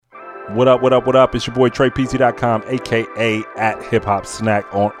What up, what up, what up? It's your boy TreyPC.com, aka at Hip Hop Snack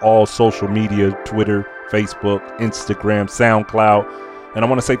on all social media, Twitter, Facebook, Instagram, SoundCloud. And I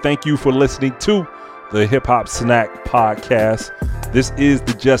want to say thank you for listening to the Hip Hop Snack podcast. This is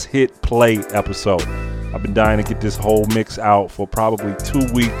the Just Hit Play episode. I've been dying to get this whole mix out for probably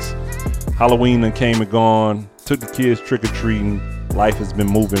 2 weeks. Halloween then came and gone, took the kids trick-or-treating. Life has been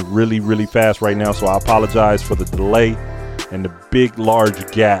moving really, really fast right now, so I apologize for the delay and the big,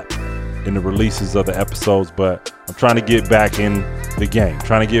 large gap in the releases of the episodes, but I'm trying to get back in the game,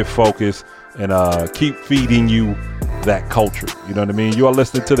 trying to get focused and keep feeding you that culture. You know what I mean? You are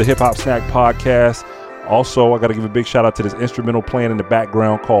listening to the Hip Hop Snack podcast. Also, I got to give a big shout out to this instrumental playing in the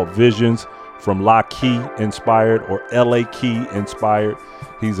background called Visions from La Key Inspired or LA Key Inspired.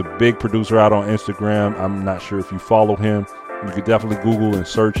 He's a big producer out on Instagram. I'm not sure if you follow him. You could definitely Google and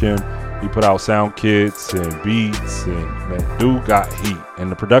search him. He put out sound kits and beats, and man, dude got heat.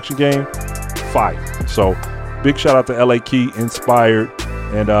 And the production game, fire. So big shout out to LA Key Inspired.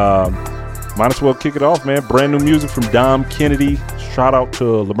 And might as well kick it off, man. Brand new music from Dom Kennedy. Shout out to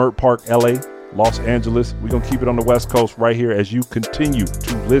Leimert Park, LA, Los Angeles. We're going to keep it on the West Coast right here as you continue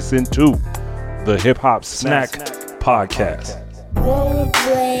to listen to the Hip Hop Snack podcast.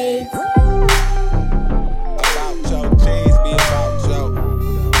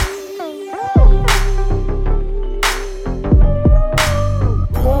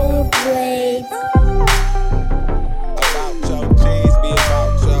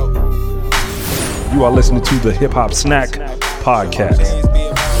 You are listening to the Hip Hop Snack podcast.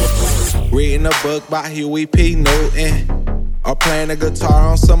 Reading a book by Huey P. Newton, or playing a guitar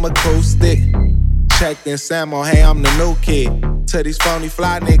on some acoustic. Checked in Samo, hey, I'm the new kid. To these phony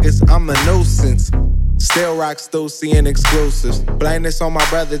fly niggas, I'm a nuisance. Still rock Stussy and exclusives. Blame this on my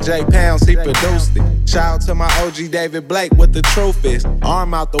brother Jay Pounds, he produced it. Shout out to my OG David Blake with the truth is.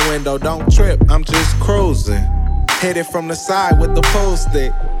 Arm out the window, don't trip, I'm just cruising. Hit it from the side with the pool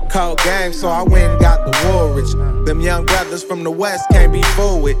stick. Cold game, so I went and got the Woolrich. Them young brothers from the West can't be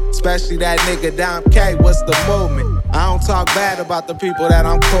fooled with. Especially that nigga Dom K, what's the movement? I don't talk bad about the people that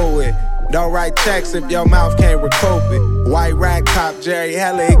I'm cool with. Don't write checks if your mouth can't recoup it. White rag cop Jerry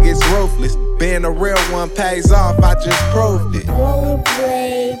Heller, it gets ruthless. Being a real one pays off, I just proved it.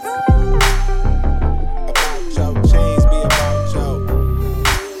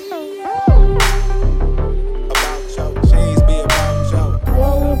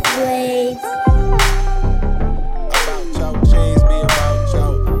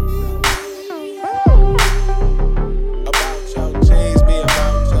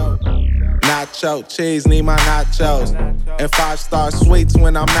 Nacho cheese, need my nachos. And 5-star sweets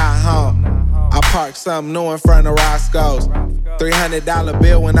when I'm not home. I park something new in front of Roscoe's. $300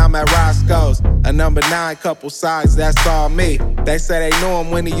 bill when I'm at Roscoe's. A number 9, couple sides, that's all me. They say they knew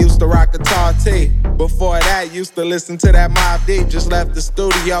him when he used to rock a tall tee. Before that, used to listen to that Mobb Deep. Just left the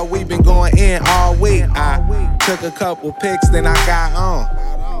studio, we been going in all week. I took a couple pics, then I got on.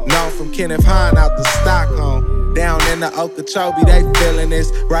 Known from Kenneth Hahn out to Stockholm. Down in the Okeechobee, they feeling this.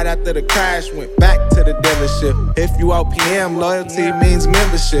 Right after the crash, went back to the dealership. If you OPM, loyalty means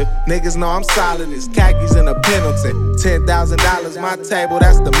membership. Niggas know I'm solid, it's khakis and a Pendleton. $10,000 my table,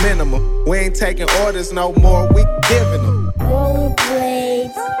 that's the minimum. We ain't taking orders no more, we giving them.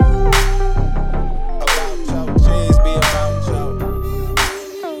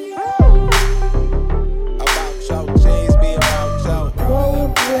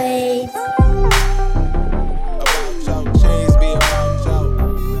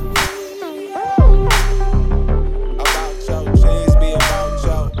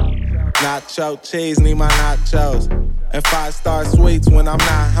 Nacho cheese, need my nachos. And 5-star sweets when I'm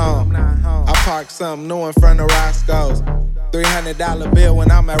not home. I park something new in front of Roscoe's. $300 bill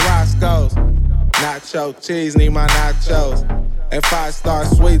when I'm at Roscoe's. Nacho cheese, need my nachos. And 5-star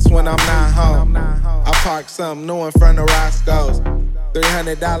sweets when I'm not home. I park something new in front of Roscoe's.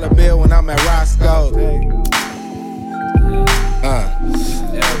 $300 bill when I'm at Roscoe's.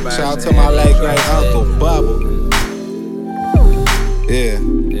 Shout out to my late great uncle Bubble. Yeah,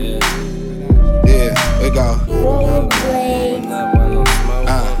 we go.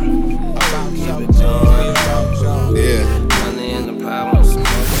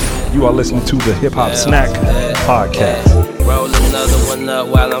 You are listening to the Hip Hop Snack podcast. Roll another one up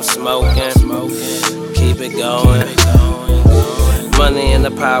while I'm smoking. Keep it going. Money and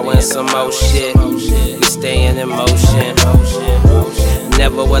the power and some more shit. We staying in motion.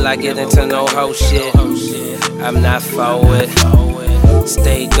 Never will I get into no hoe shit. I'm not forward.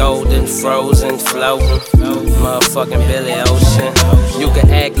 Stay golden, frozen, floating. Motherfucking Billy Ocean. You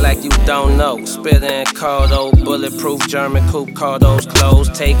can act like you don't know. Spit in Cardo, bulletproof German coupe, Cardo's clothes.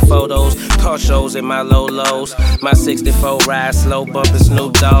 Take photos, car shows in my low lows. My 64 ride slow, bumping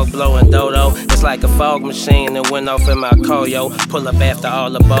Snoop Dogg, blowing dodo. It's like a fog machine that went off in my car, yo. Pull up after all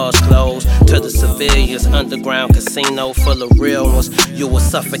the bars closed. To the civilians, underground casino full of real ones. You will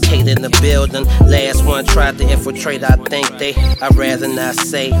suffocate in the building. Last one tried to infiltrate, I think I'd rather not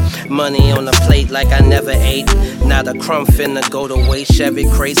say. Money on the plate like I never ate. Not a crumb finna go to waste. Chevy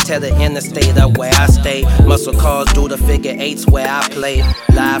crates tell the interstate up where I stay. Muscle cars do the figure eights where I play.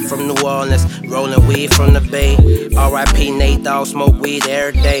 Live from New Orleans, rolling weed from the Bay. R.I.P. Nate Dogg, smoke weed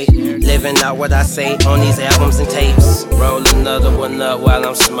every day. Living out what I say on these albums and tapes. Roll another one up while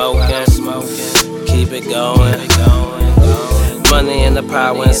I'm smoking. Keep it going. Money in the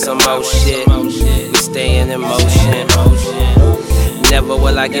power and some more shit. We staying in motion. Never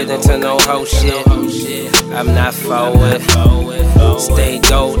will I get into no hoe shit. I'm not forward. Stay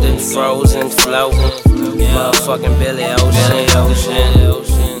golden, frozen, floating. Motherfucking Billy Ocean.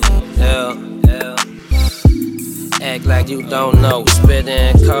 Act like you don't know. Spit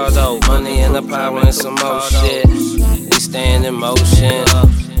in Cardo. Money in the power and some more shit. We staying in motion.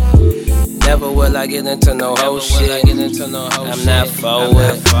 Never will I get into no hoe shit. I'm not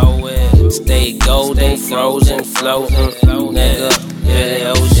forward. Stay golden, frozen, floating. Nigga, Billy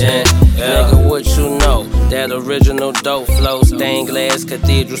Ocean. Nigga, what you know? That original dope flow. Stained glass,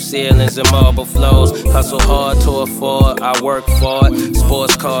 cathedral ceilings, and marble flows. Hustle hard to afford, I work for it.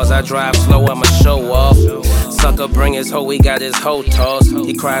 Sports cars, I drive slow, I'ma show off. Sucker bring his hoe, he got his hoe tossed.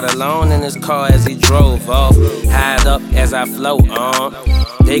 He cried alone in his car as he drove off. Hide up as I float on.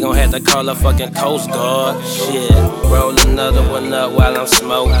 They gon' have to call a fucking Coast Guard. Shit, roll another one up while I'm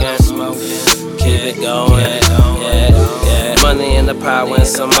smoking. Keep it going, yeah. Money in the power and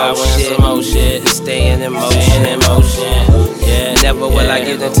some more shit. Staying in motion, yeah. Never will I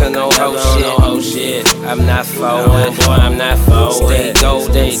get into no hoe shit. I'm not forward, Stay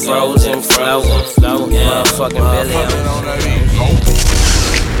golden, frozen, floating. Motherfucking Billy Ocean.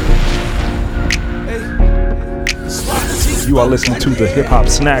 You are listening to the Hip Hop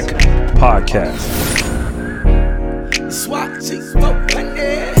Snack Podcast. One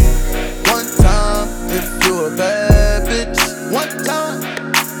time, if you a bad bitch. One time,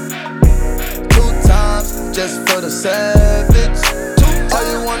 2 times, just for the savage. 2 times, all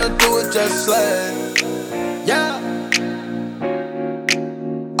you wanna do is just slay. Yeah.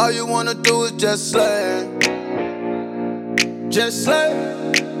 All you wanna do is just slay. Just slay.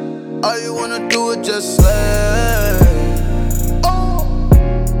 All you wanna do is just slay.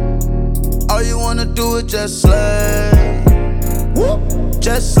 All you wanna do is just slay. Whoop,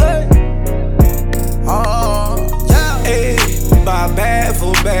 just slay. Oh, yeah. Hey, buy a bag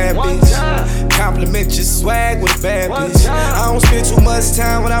for a bad bitch. Compliment your swag with a bad bitch. I don't spend too much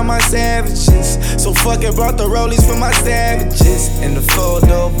time without my savages. So fuck it, brought the rollies for my savages. In the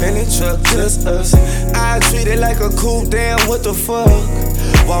 4-door Bentley truck, just us. I treat it like a cool damn, what the fuck?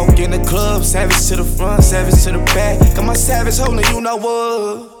 Walk in the club, savage to the front, savage to the back. Got my savage holding, you know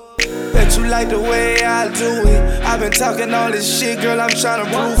what? Bet you like the way I do it. I've been talking all this shit, girl, I'm tryna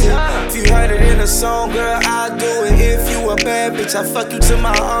prove it. If you heard it in a song, girl, I do it. If you a bad bitch, I fuck you to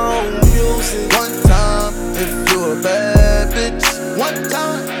my own music. One time, if you a bad bitch. One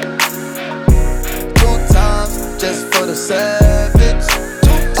time, 2 times, just for the savage. 2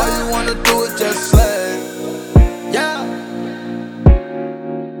 times, all you wanna do is just slay. Yeah.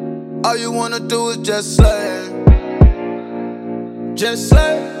 All you wanna do is just slay. Just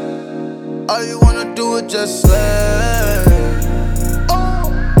slay. All you wanna do is just slay.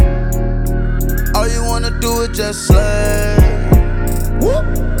 Oh. All you wanna do is just slay. Whoop,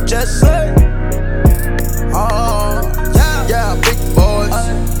 just slay. Oh, yeah, yeah, big boys,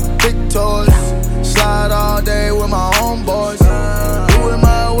 big toys. Slide all day with my homeboys. Do it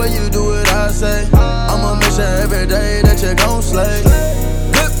my way, you do it, I say. I'ma make sure every day that you gon' slay.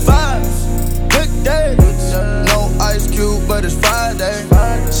 Good vibes, good day. No Ice Cube, but it's Friday.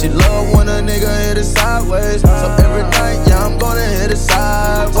 She love when a nigga hit it sideways. So every night, yeah, I'm gonna hit it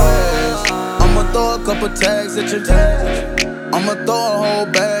sideways. I'ma throw a couple tags at you. I'ma throw a whole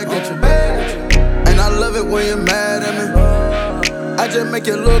bag at you. And I love it when you're mad at me. I just make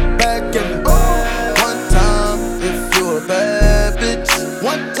you look back at me. One time, if you a bad bitch.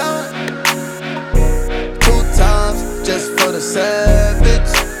 One time, 2 times, just for the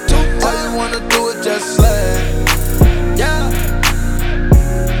savage. 2 times, all you wanna do is just slay. Yeah.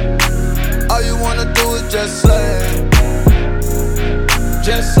 All you wanna do is just slay.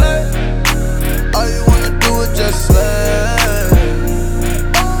 Just slay. All you wanna do is just slay.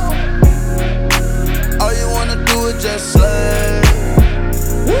 Oh. All you wanna do is just slay.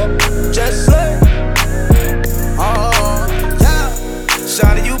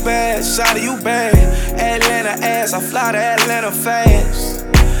 bad, shawty, you bad. Atlanta ass, I fly to Atlanta fast.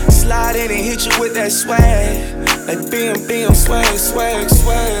 Slide in and hit you with that swag. Like bam, swag, swag,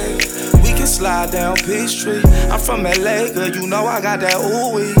 swag. We can slide down Peachtree. I'm from LA, girl, you know I got that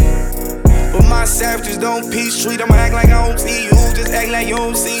ooh-wee. But my savages don't Peachtree. I'ma act like I don't see you, just act like you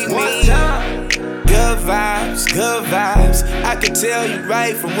don't see me. Good vibes, good vibes. I can tell you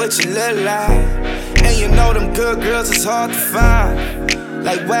right from what you look like. And you know them good girls is hard to find.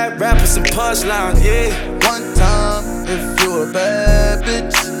 Like rap rappers and punchlines, yeah. One time, if you a bad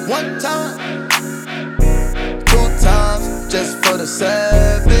bitch. One time, 2 times, just for the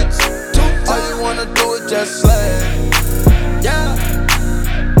savage. 2 times, all you wanna do is just slay. Yeah.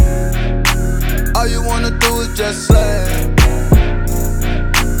 All you wanna do is just slay.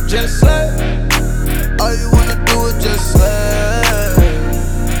 Just slay. All you wanna do is just slay.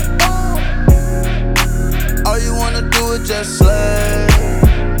 All you wanna do is just slay.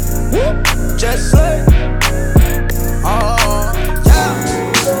 Just slay. Oh, yeah.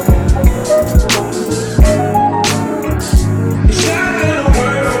 It's not gonna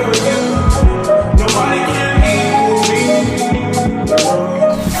work for you. Nobody can equal me.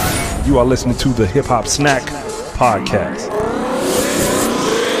 You are listening to the Hip Hop Snack Podcast.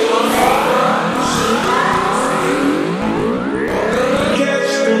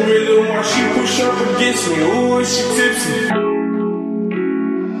 Catch the rhythm while she push up against me. Ooh, and she tipsy.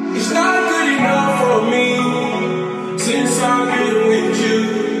 It's not good enough for me since I've been with you.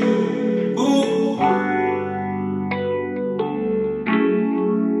 Ooh.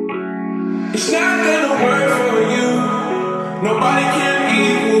 It's not gonna work for you. Nobody can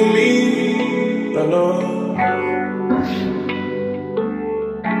equal me. No, no.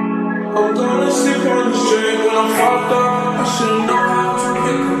 I'm gonna sip on this drink when I'm fucked up. I should've known how to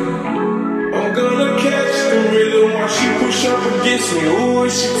pick her. I'm gonna catch the rhythm while she push up against me. Ooh,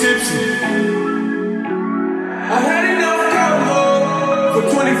 and she tipsy. I had enough combo for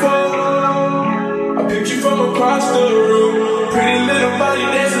 24. I picked you from across the room. Pretty little body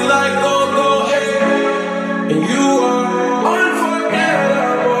dancing like go-go, hey. And you are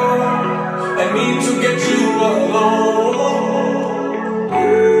unforgettable. I need to get you alone.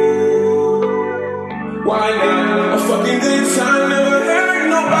 Why not? A fucking good time, never hurt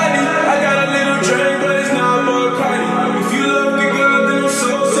nobody. I got a little drink, but it's not Bacardi. If you love me, girl, then I'm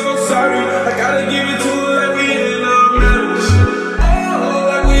so sorry. I gotta give it to her like we in our marriage. Oh,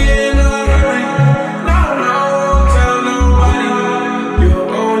 like we in a hurry. No, I won't tell nobody. You're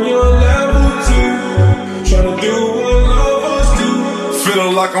on your level too. Tryna do what lovers do.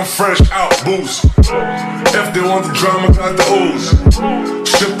 Feeling like I'm fresh out boost. If they want the drama, got the ooze.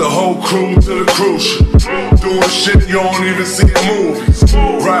 Ship the whole crew to the cruise ship. Doing shit you don't even see in movies.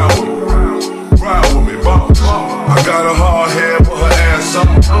 Ride with me, boss. I got a hard head with her ass up.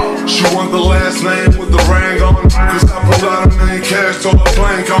 She want the last name with the ring on. Cause I pulled out a million cash till her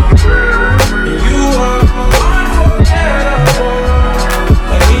plane come. You are unforgettable.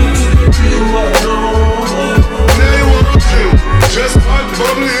 I need to get you alone. They want you, just like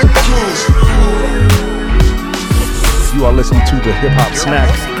bubbly and cruise. You are listening to the Hip Hop Snack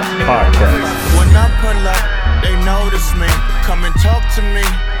Podcast. When I pull up, they notice me. Come and talk to me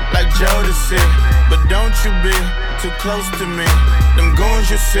like Jodeci. But don't you be too close to me. Them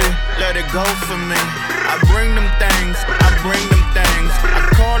goons you see, let it go for me. I bring them things, I bring them things. I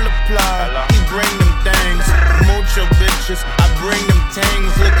call the plug, he bring them things. Mucho bitches, I bring them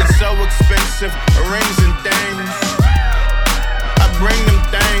things. Looking so expensive, rings and things. I bring them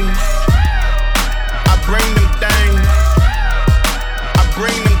things. I bring them things. I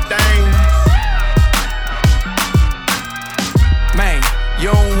bring them things. Man,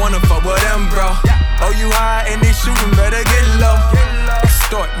 you don't wanna fuck with them, bro. Oh, you high and they shooting, better get low.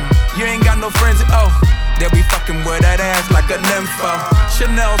 Extorting, you ain't got no friends, oh. They'll be fucking with that ass like a nympho.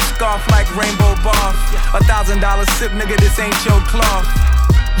 Chanel scarf like rainbow bar. $1,000 sip, nigga, this ain't your cloth.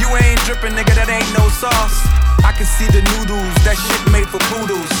 You ain't dripping, nigga, that ain't no sauce. I can see the noodles, that shit made for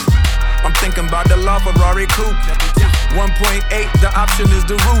poodles. I'm thinking about the LaFerrari coupe. 1.8, the option is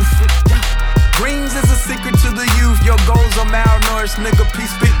the roof. Greens is a secret to the youth. Your goals are malnourished, nigga, please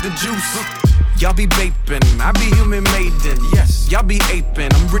spit the juice. Y'all be vaping, I be human maiden. Yes, y'all be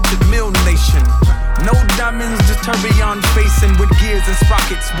aping, I'm Richard Mill Nation. No diamonds, just tourbillon facing with gears and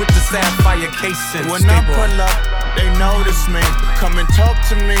sprockets with the sapphire casing. When I pull up, they notice me. Come and talk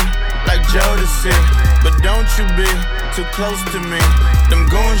to me like Jodeci. But don't you be too close to me. Them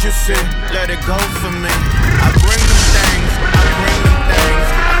goons you see, let it go for me. I bring them things, I bring them things.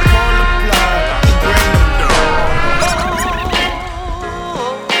 I call the plug, he bring them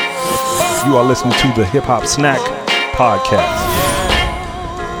You are listening to the Hip Hop Snack Podcast.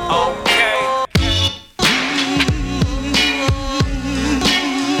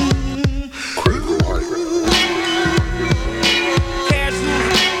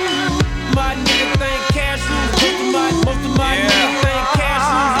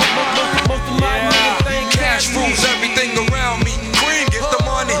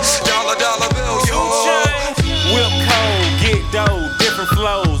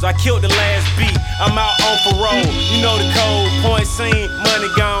 killed the last beat. I'm out on parole. You know the code. Point scene, money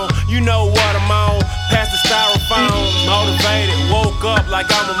gone. You know what I'm on. Past the styrofoam. Motivated. Woke up like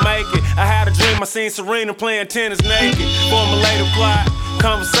I'ma make it. I had a dream I seen Serena playing tennis naked. Formulated plot.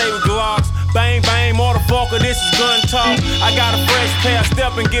 Conversate with Glocks. Bang, bang, motherfucker, this is gun talk. I got a fresh pair,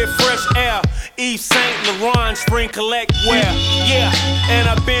 step and get fresh air. Yves Saint Laurent, spring collect wear. Yeah, and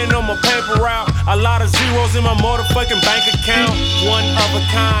I've been on my paper route. A lot of zeros in my motherfucking bank account. One of a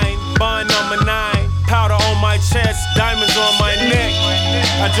kind, bond number 9. Powder on my chest, diamonds on my neck.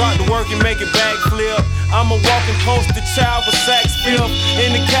 I drop the work and make it backflip. I'm a walking poster child for Saks Fifth.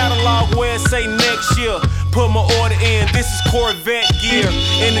 In the catalog where it say next year. Put my order in, this is Corvette gear.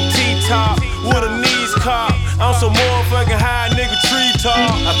 In the T-top, with a knees cop. I'm so motherfucking high, nigga, tree top.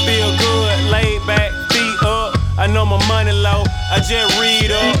 I feel good, laid back, feet up. I know my money low, I just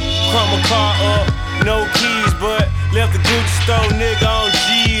read up. Crumb my car up, no keys, but left the Gucci store, nigga, on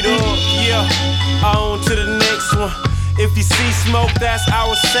G'd up. Yeah, on to the next one. If you see smoke, that's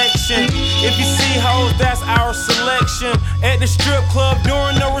our section. If you see hoes, that's our selection. At the strip club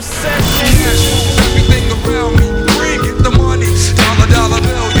during the recession. Everything around me, bring it, the money, dollar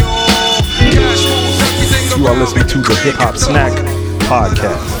bill, y'all. Cash moves, everything around me. You are listening to the Hip Hop Snack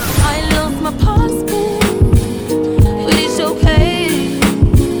Podcast. I lost my passport, but it's okay.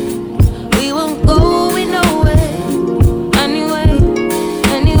 We won't go nowhere.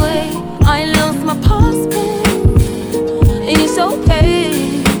 Anyway, I lost my passport. It's okay,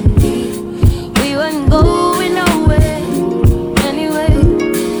 we weren't going nowhere. Anyway,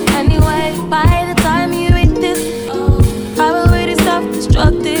 by the time you read this, I've already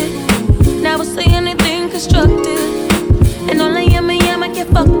self-destructed. Never say anything constructive, and all I am, I can't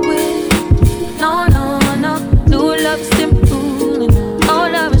fuck with. No, new love is simple, and all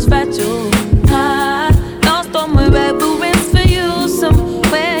love is fragile. I lost all my reverence for you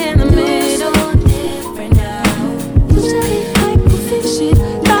somewhere in the middle.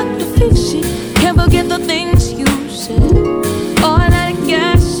 Dr. Fiction, can't forget the things you said. All that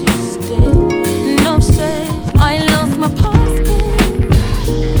gas you did. No say, I lost my passport,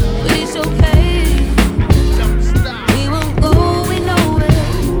 but it's okay. We won't go nowhere.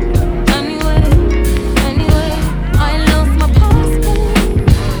 Anyway, I lost my passport.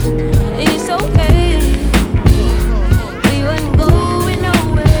 It's okay. We won't go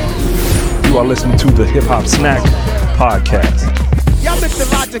nowhere. You are listening to the Hip Hop Snack Podcast. Y'all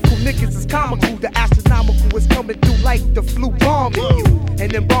mythological niggas is comical. The astronomical is coming through like the flu, bombing you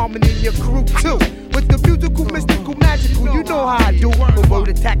and then bombing in your crew too. With the musical, mystical, magical, you know how I do. With word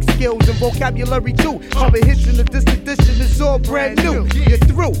attack skills and vocabulary too. Comprehension of this edition is all brand new. You're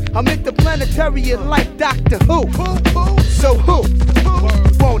through. I'm interplanetary and like Doctor Who. So who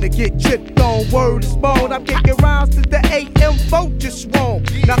wanna get chipped on? Word is bone. I'm kicking rounds to the AM vote just wrong.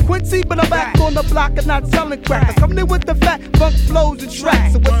 Now Quincy, but I'm back on the block and not selling crack. I'm coming in with the fat funk flows and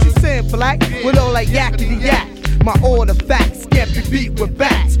tracks. So what you saying, black? With all that yakety yak. My order facts can't be beat with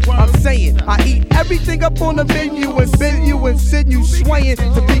bats. I'm saying I eat everything up on the menu and bend you and send you swaying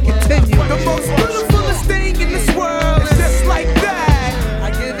to be continued. The most beautifulest thing in this world is just like that. I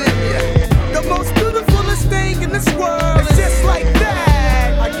get it, yeah. The most beautifulest thing in this world is just like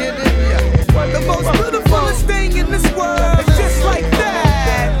that. I get it, yeah. The most beautifulest thing in this world is just like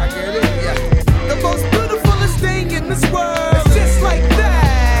that. I get it, yeah. The most beautifulest thing in this world is just like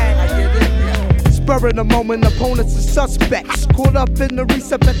that. I get it, yeah. Spur in the moment, opponents are suspects. Caught up in the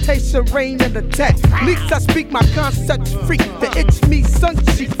resuscitation, rain and attack. Leaks I speak, my concepts freak. The itch me, sun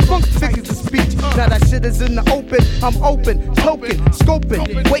cheek, funk figures of speech. Now that shit is in the open, I'm open, token,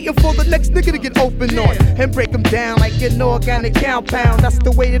 scoping, waiting for the next nigga to get open on and break them down like an organic compound. That's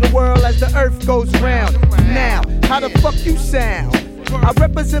the way of the world as the earth goes round. Now, how the fuck you sound? I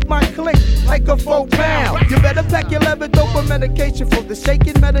represent my clique like a 4 pound. You better pack your leather dope and medication from the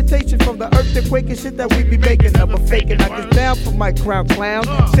shaking meditation from the earthquake and shit that we be making. I'm a faking, I get down from my crown clown,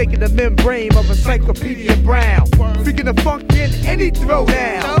 shaking the membrane of Encyclopedia Brown. Freaking the funk in any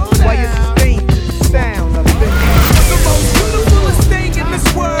throwdown. Why you sustain the sound of it? The most beautifulest thing in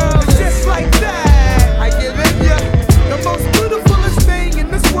this world is just like that. I give it ya. The most beautifulest thing in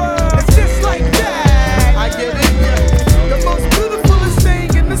this world is just like that. I give it ya. The most beautifulest thing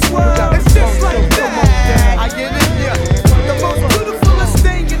in this world is just like that. I get it, yeah. The most beautifulest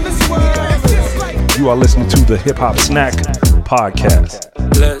thing in this world is just like that. You are listening to the Hip Hop Snack Podcast.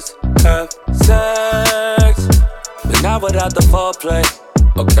 Let's have sex, but not without the foreplay.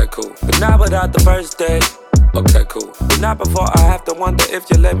 Okay, cool. But not without the first date. Okay, cool. But not before I have to wonder if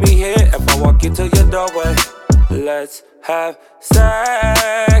you let me hit. If I walk into your doorway. Let's have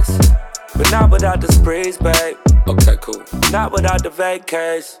sex, but not without the sprees, babe. Okay, cool. Not without the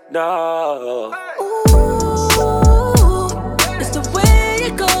vacays, no. Ooh, it's the way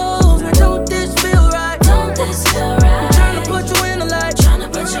it goes. Now don't this feel right? Don't this feel right? I'm trying to put you in the light. Trying to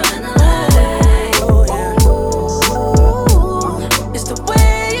put you in the light. Oh, yeah. Ooh, it's the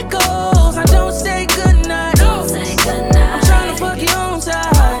way it goes. Now don't say goodnight. Don't say goodnight. I'm trying to fuck you on side.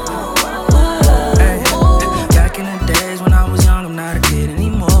 Hey, back in the days when I was young, I'm not a kid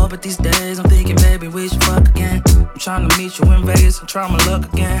anymore. But these days I'm thinking, baby, we should fuck again. I'm trying to meet you in Vegas and try my luck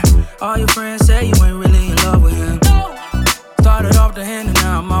again. All your friends say you ain't really in love with him. Started off the hand and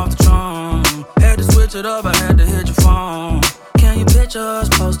now I'm off the throne. Had to switch it up, I had to hit your phone. Can you picture us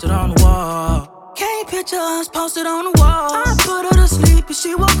posted on the wall? Can you picture us posted on the wall? I put her to sleep and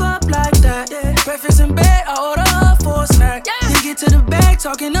she woke up like that. Breakfast in bed, I order her for a snack. Then get to the bag,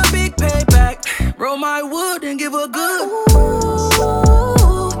 talking a big payback. Roll my wood and give her good. Ooh,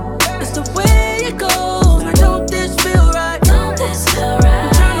 it's the way it goes. Now don't this feel right? Don't this feel right?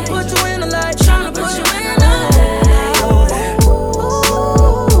 I'm trying to put you in the light. Trying to put you in the light. Ooh,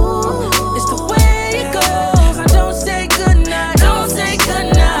 it's the way it goes. Now don't say goodnight. Don't say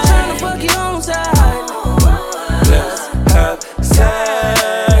goodnight. I'm trying to fuck you on side. Let's have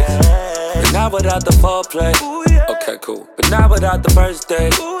sex, but not without the foreplay. Okay, cool. But not without the first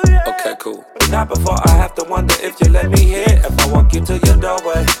date. Okay, cool. But not before I have to wonder if you let me hit. If I walk you to your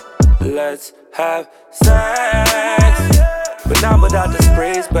doorway. Let's have sex, but not without the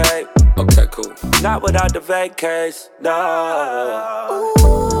sprees, babe. Okay, cool. Not without the vacays, no.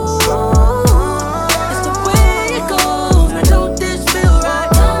 It's the way it goes. Now don't this feel right?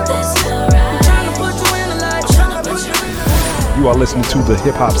 Don't this feel right? I'm trying to put you in the light. Trying to put you in the light. You are listening to the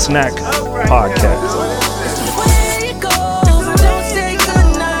Hip Hop Snack Podcast. It's the way it goes. Now don't say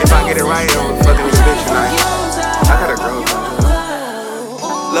goodnight. If I get it right, I'm fucking this bitch tonight. I got a girl.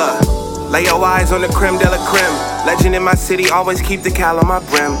 Look, lay your eyes on the creme de la creme. Legend in my city, always keep the cal on my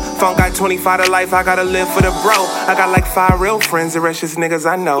brim. Phone got 25 to life, I gotta live for the bro. I got like 5 real friends, the rest just niggas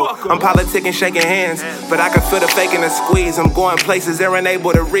I know. I'm politicking, shaking hands, but I can feel the fake and the squeeze. I'm going places they're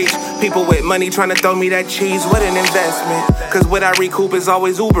unable to reach. People with money trying to throw me that cheese, what an investment. Cause what I recoup is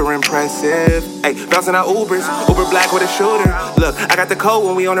always uber impressive. Hey, bouncing out Ubers, Uber black with a shooter. Look, I got the code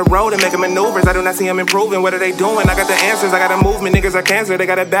when we on the road and making maneuvers. I do not see them improving, what are they doing? I got the answers, I got a movement, niggas are cancer. They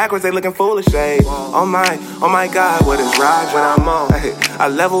got it backwards, they looking foolish, hey. Oh my God, what is Raj when I'm on? Hey, I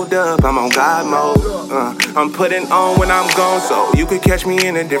leveled up, I'm on God mode. I'm putting on when I'm gone, so you could catch me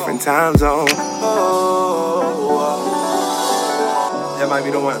in a different time zone. That might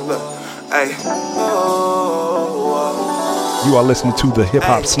be the one, look, hey. You are listening to the Hip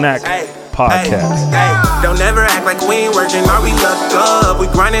Hop Snack Podcast. Don't ever act like we ain't working, are we lucked up? We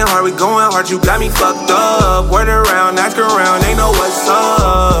grinding hard, we going hard, you got me fucked up. Word around, ask around, they know what's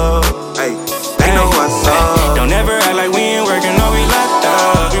up. Hey, they know what's up. Don't ever act like we ain't working, are we locked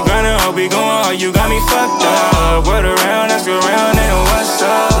up? We grinding hard, we going hard, you got me fucked up. Word around, ask around, they know what's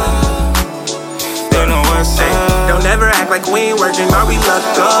up. They know what's up. Don't ever act like we ain't working, are we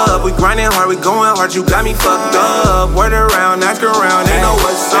lucked up? We grinding hard, we going hard, you got me fucked up. Word around, ask around, they know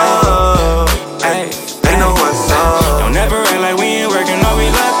what's up. Hey, they know what's up. Don't ever act like we ain't working, are we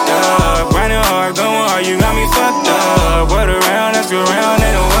locked up? Grinding hard, going hard, you got me fucked up. Word around, ask around,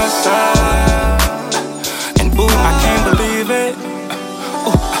 they know what's up. And ooh, I can't believe it.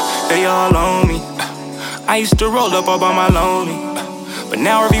 Ooh, they all on me. I used to roll up all by my lonely. But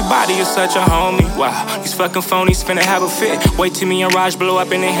now everybody is such a homie. Wow, these fucking phonies finna have a fit. Wait till me and Raj blow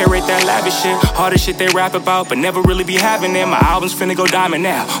up and inherit that lavish shit. All the shit they rap about, but never really be having it. My album's finna go diamond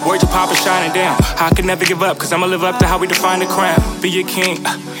now. Words of Papa shining down. I could never give up, cause I'ma live up to how we define the crown. Be a king,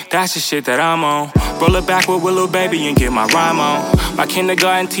 that's the shit that I'm on. Roll it back with Willow Baby and get my rhyme on. My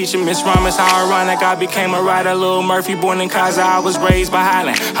kindergarten teacher, Miss Rhyme, how ironic I became a writer. Lil Murphy, born in Kaiser, I was raised by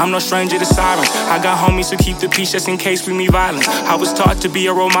Highland. I'm no stranger to sirens. I got homies who keep the peace just in case we meet violence. I was taught to be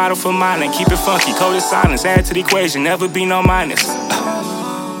a role model for mine and keep it funky, cold as silence. Add to the equation, never be no minus.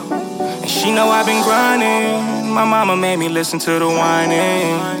 And she know I've been grinding. My mama made me listen to the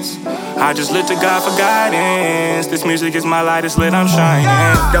whinings. I just look to God for guidance. This music is my lightest lit, I'm shining.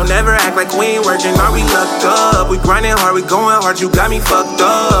 Don't ever act like we ain't working, are we lucked up? We grinding hard, we going hard, you got me fucked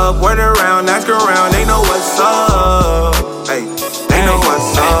up. Word around, ask around, they know what's up. Hey, they know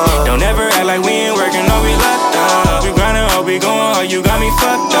what's up. Don't ever act like we ain't working, are we locked up? We grinding hard, we going hard, you got me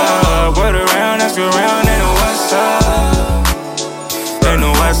fucked up. Word around, ask around, they know what's up. They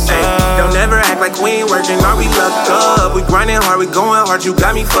know what's up. Don't ever act like we ain't working, are we lucked up? We grinding hard, we going hard, you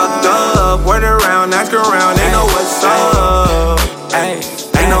got me fucked up. Word around, ask around, they know what's up. Hey,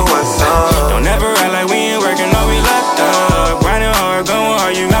 they know what's up. Don't ever act like we ain't working, are we locked up? Grinding hard, going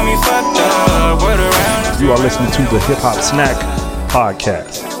hard, you got me fucked up. Word around. You are are listening to the Hip Hop Snack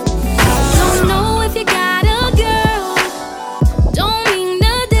Podcast. Don't know if you got a girl. Don't mean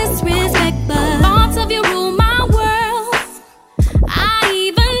no disrespect, but thoughts of you rule my world. I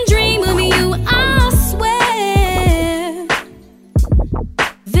even dream of you, I swear.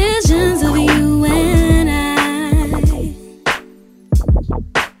 Visions of you and I.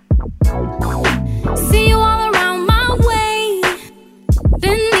 See you all around my way.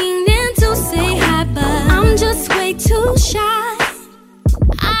 Been meaning to say hi, but I'm just way too shy.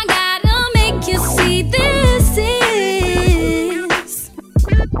 I gotta make you see this is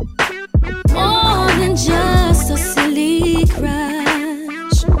more than just a silly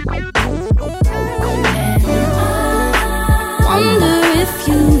crush. And I wonder if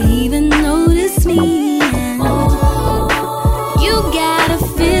you even notice me. And you gotta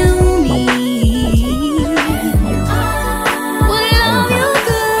feel me. Would love you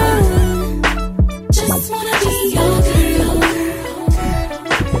good. Just wanna be your girl.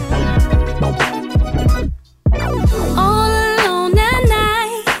 All alone at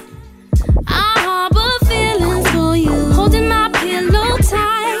night, I harbor feelings for you, holding my pillow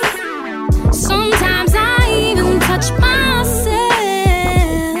tight. Sometimes I even touch myself,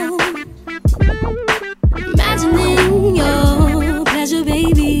 imagining your pleasure,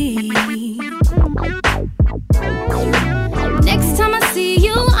 baby. Next time I see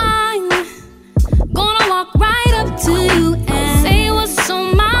you, I'm gonna walk right up to you and say what's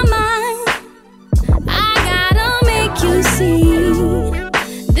on my mind. I gotta make you see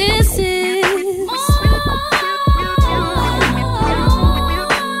this is more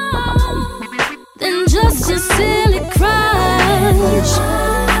than just a silly crush.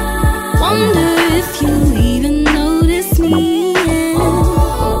 Wonder if you even notice me.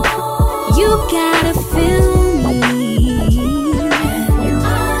 You gotta feel me.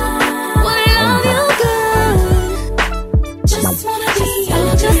 Would love you good. Just wanna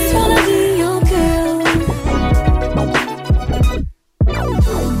be your girl.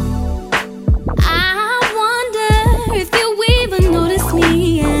 I wonder if you even notice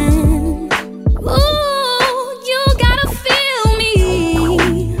me. And ooh, you gotta feel me.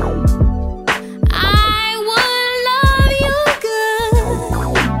 I would love you good.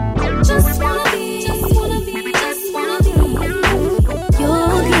 Just wanna be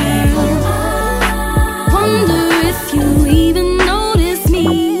your girl. Wonder if you even notice me.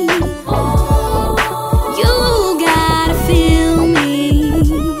 You gotta feel me.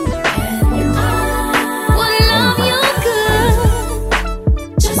 Would love you good.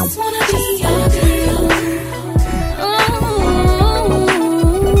 Just wanna be your girl.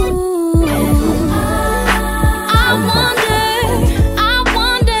 I wonder.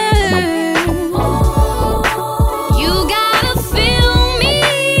 You gotta feel me.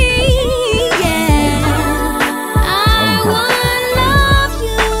 Yeah, I would love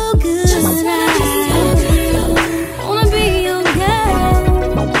you good. I wanna be your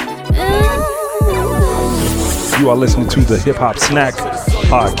girl. You are listening to the Hip Hop Snack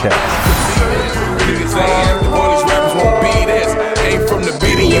Podcast. Niggas ain't active, all these rappers won't be this. Ain't from the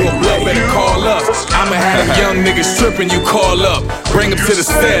beating, you a blood, better call up. I'ma have young niggas tripping, you call up. Bring them to the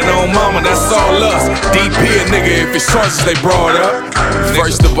set, on mama, that's all us. DP a nigga if it's charges they brought up.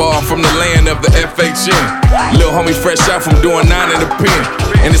 First of all, from the land of the FHN. Lil' homie fresh out from doing 9 in the pen.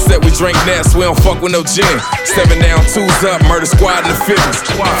 In the set we drink Ness, we don't fuck with no gin. 7 down, 2's up, murder squad in the 50s.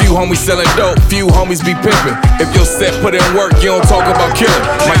 Few homies selling dope, few homies be pimping. If your set put in work, you don't talk about killing.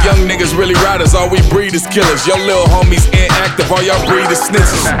 My young niggas really riders, all we breed is killers. Your little homies inactive, all y'all breed is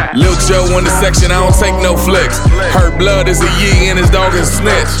snitches. Lil Joe in the section, I don't take no flicks. Hurt blood is a yee and his dog is a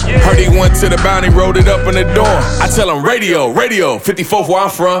snitch. Heard he went to the bounty, rolled it up in the door. I tell him radio, 54th where I'm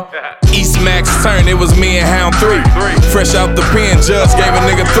from. East Max turn, it was me and Hound 3. Fresh out the pen, judge gave a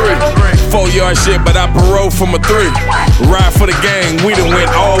nigga 3. 4-yard shit, but I paroled from a 3. Ride for the gang, we done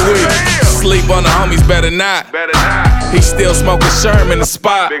went all week. Sleep on the homies, better not. He still smoking Sherm in the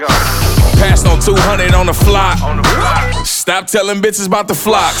spot. Passed on 200 on the flock. Stop telling bitches about the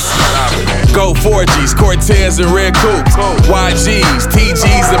flocks. Go 4Gs, Cortez and Red Coupes. YGs,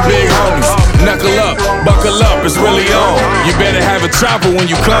 TGs and big homies. Knuckle up, buckle up, it's really on. You better have a chopper when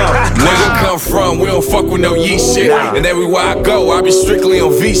you come. Nigga come from, we don't fuck with no yee shit. And everywhere I go, I be strictly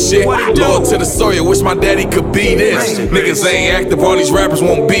on V shit. Loyal to the Sawyer, wish my daddy could be this. Niggas ain't active, all these rappers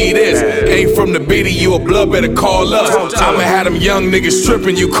won't be this. Ain't from the beaty, you a blood, better call up. I'ma have them young niggas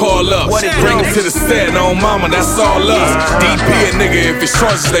tripping, you call up. Bring them to the set, on mama, that's all us. DP a nigga if it's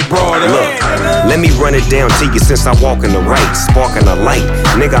charges they brought up. Look, let me run it down to you since I walk in the right, sparking a light.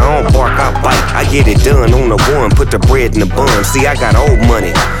 Nigga, I don't bark, I bite. I get it done on the one, put the bread in the bun. See, I got old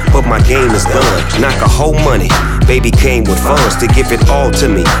money, but my game is done. Knock a whole money. Baby came with funds to give it all to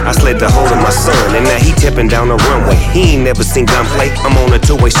me. I slid the hold of my son, and now he tipping down the runway. He ain't never seen gunplay. I'm on a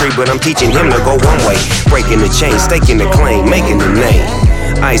two-way street, but I'm teaching him to go one way. Breaking the chain, staking the claim, making the name.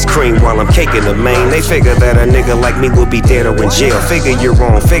 Ice cream while I'm caking the main. They figure that a nigga like me will be dead or in jail. Figure you're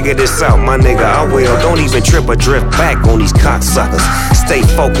wrong, figure this out, my nigga, I will. Don't even trip or drift back on these cocksuckers. Stay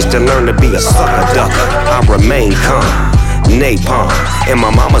focused and learn to be a sucker ducker. I remain calm. Napalm, and my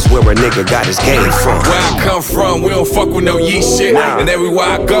mama's where a nigga got his game from. Where I come from, we don't fuck with no yee shit. And everywhere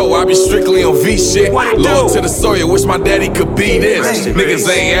I go, I be strictly on V shit. Loyal to the Sawyer, wish my daddy could be this. Niggas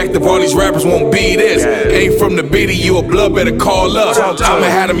ain't active, all these rappers won't be this. Ain't from the bitty, you a blood, better call up. I'ma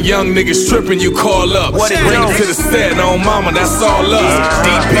have them young niggas tripping, you call up. Bring them to the set, no mama, that's all us.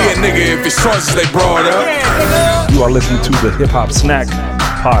 DP a nigga if it's choices they brought up. You are listening to the Hip Hop Snack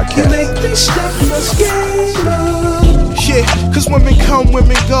Podcast. You make me step my game up. Yeah, cause women come,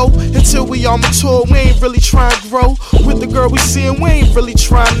 women go. Until we all mature, we ain't really trying to grow. With the girl we seeing, we ain't really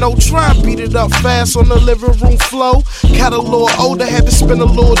trying, no. Try and beat it up fast on the living room floor. Got a little older, had to spend a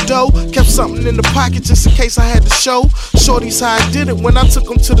little dough. Kept something in the pocket just in case I had to show. Shorty's how I did it when I took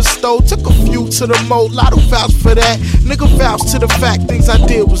them to the stove. Took a few to the mold, lot of vouch for that. Nigga vouch to the fact things I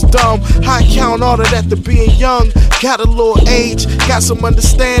did was dumb. I count all of that to being young. Got a little age, got some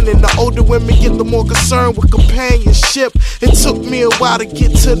understanding. The older women get the more concerned with companionship. It took me a while to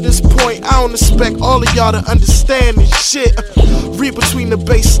get to this point. I don't expect all of y'all to understand this shit. Read between the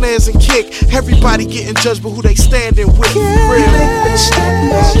bass, snares, and kick. Everybody getting judged by who they standing with. Real.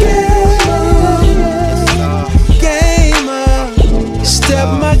 Game up. Step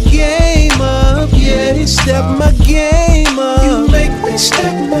my game up. Yeah, step my game up. You make me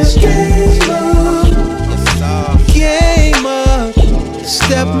step my game up. Game up.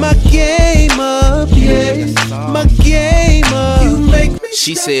 Step my game up. Yeah, my game up. You make me.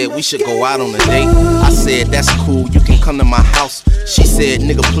 She said we should go out on a date. I said that's cool, you can come to my house. She said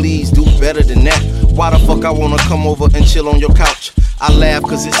nigga please do better than that. Why the fuck I wanna come over and chill on your couch? I laughed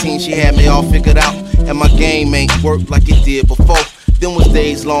cause it seemed she had me all figured out. And my game ain't worked like it did before. Them was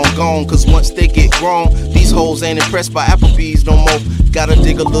days long gone, cause once they get grown, these hoes ain't impressed by Applebee's no more. Gotta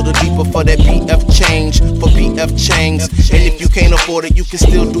dig a little deeper for that PF change, for PF chains. And if you can't afford it, you can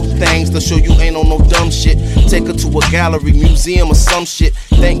still do things to show you ain't on no dumb shit. Take her to a gallery, museum or some shit.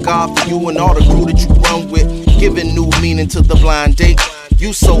 Thank God for you and all the crew that you run with. Giving new meaning to the blind date.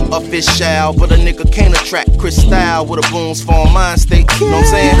 You so official, but a nigga can't attract Chris Style with a Boone's Farm mind state. You know what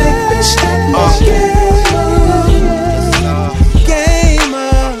I'm saying? Game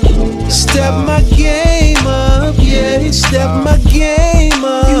up. Step my game up. Yeah, step my game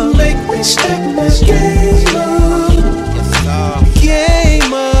up. You make me step my game up.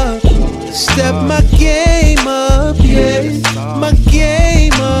 Game up. Step my game up. Yeah, my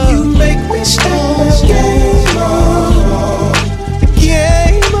game up. You make me step my game up.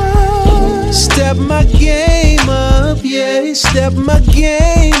 Game up. Step my game up. Yeah, step my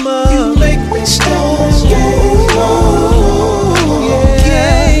game up. You make me step my game up.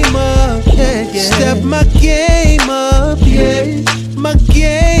 Game up. Step my game up. Yeah, my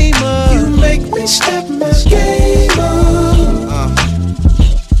game up. You make me step my game up.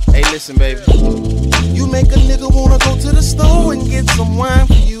 Hey, listen, baby. You make a nigga wanna go to the store and get some wine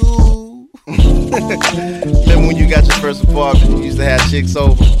for you. Remember when you got your first apartment, you used to have chicks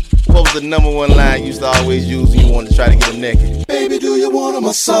over? What was the number one line you used to always use when you wanted to try to get them naked? Baby, do you want a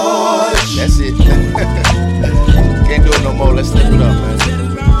massage? That's it. Can't do it no more. Let's step it up, man.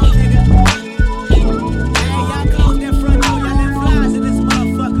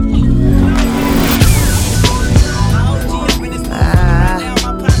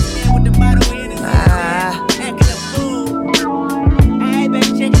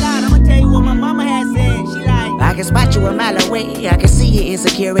 I can spot you a mile away. I can see your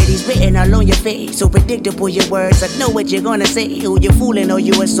insecurities written all on your face. So predictable your words. I know what you're gonna say. Who you fooling or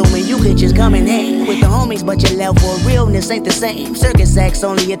you assuming you could just come and hang with the homies, but your level of realness ain't the same. Circus acts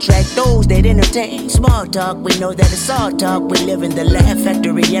only attract those that entertain. Small talk, we know that it's all talk. We live in the laugh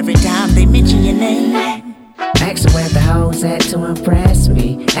factory every time they mention your name. Ask where the hoes at to impress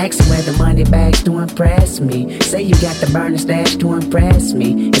me. Ask where the money bags to impress me. Say you got the burner stash to impress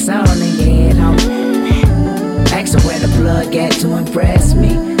me. It's all in your head, homie. Ask where the plug at to impress me.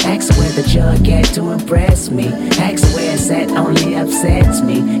 Ask where the jug at to impress me. Ask where it's at only upsets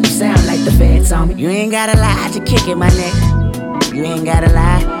me. You sound like the feds on me. You ain't gotta lie to kick it, my nigga. You ain't gotta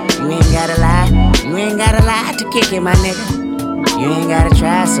lie. You ain't gotta lie. You ain't gotta lie to kick it, my nigga. You ain't gotta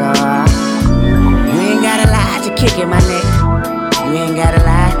try so hard. You ain't gotta lie to kick it, my nigga. You ain't gotta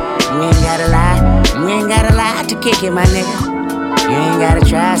lie. You ain't gotta lie. You ain't gotta lie to kick it, my nigga. You ain't gotta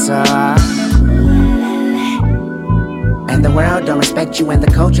try so hard. And the world don't respect you and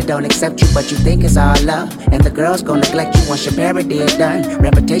the culture don't accept you, but you think it's all love. And the girls gon' neglect you once your parody is done.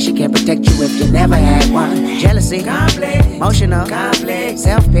 Reputation can't protect you if you never had one. Jealousy, complex, emotional, complex,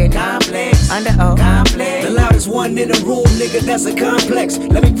 self-pity, complex, under oath, complex. The loudest one in the room, nigga, that's a complex.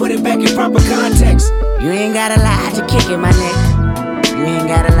 Let me put it back in proper context. You ain't gotta lie to kick it, my nigga. You ain't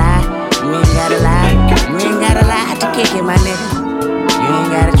gotta lie, you ain't gotta lie. You ain't gotta lie to kick it, my nigga. You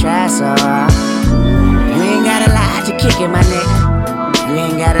ain't gotta try so hard. You ain't gotta lie to kick it, my nigga. You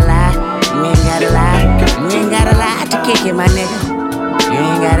ain't gotta lie, you ain't gotta lie. You ain't gotta lie to kick it, my nigga. You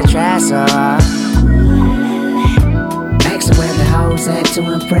ain't gotta try so hard. Ask where the hoes at to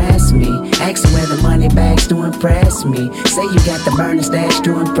impress me. Ask where the money bags to impress me. Say you got the burner stash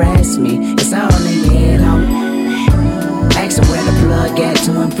to impress me. It's all in your head, homie. Ask where the plug at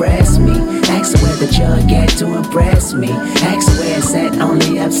to impress me. Ask where the jug at to impress me. Ask where it's at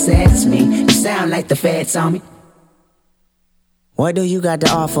only upsets me. You sound like the feds on me. What do you got to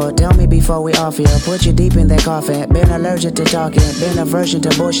offer? Tell me before we off here. Put you deep in that coffin. Been allergic to talking. Been aversion to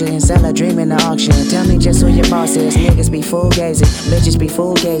bullshit and sell a dream in the auction. Tell me just who your boss is. Niggas be fugazi. Bitches be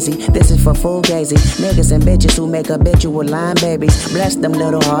fugazi. This is for fugazi. Niggas and bitches who make habitual line babies. Bless them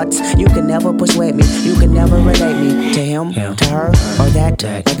little hearts. You can never persuade me. You can never relate me to him, to her, or that,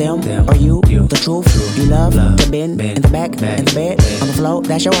 or them, or you. The truth. You love to bend in the back, in the bed, on the floor.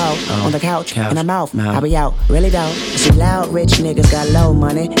 That's your hoe. On the couch, in the mouth. I'll be out. Really don't. See loud rich niggas got low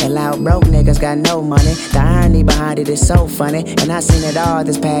money, and loud broke niggas got no money. The irony behind it is so funny, and I seen it all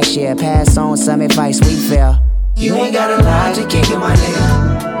this past year. Pass on some advice we feel. You ain't gotta lie to kick it, my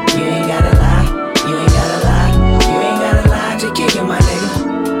nigga. You ain't gotta lie, you ain't gotta lie. You ain't gotta lie to kick it, my nigga.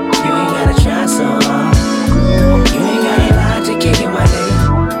 You ain't gotta try so hard. You ain't gotta lie to kick it, my nigga.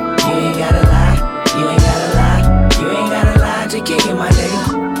 You ain't gotta lie, you ain't gotta lie. You ain't gotta lie to kick it, my nigga.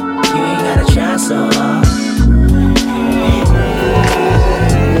 You ain't gotta try so hard.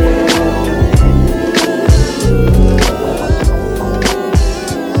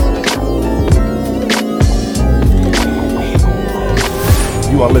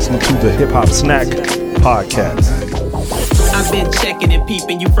 You are listening to the Hip Hop Snack Podcast. I've been checking and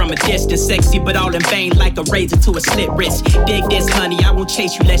peeping you from a distance, sexy but all in vain like a razor to a slit wrist. Dig this, honey, I won't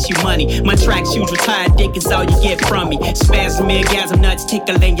chase you less you money. My track shoes retired, dick is all you get from me. Spasm, orgasm, nuts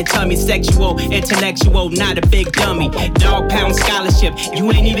tickling your tummy. Sexual, intellectual, not a big dummy. Dog pound scholarship, you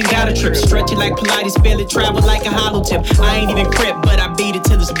ain't even got a trip. Stretch it like Pilates, feel it, travel like a hollow tip. I ain't even crip, but I beat it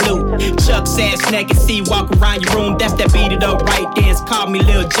till it's blue. Chuck ass naked, see walk around your room, that's that beat it up right dance. Call me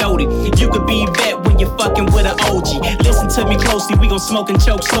Lil Jody. You could be vet when you're fucking with an OG. Listen to me closely, we gon' smoke and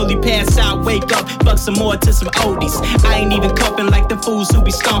choke, slowly pass out, wake up, fuck some more to some oldies. I ain't even cuffing like the fools who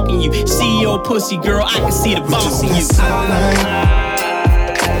be stalking you. CEO pussy girl, I can see the boss in you. We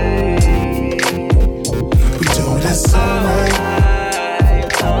do this all night.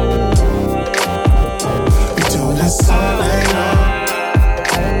 We do this all night long.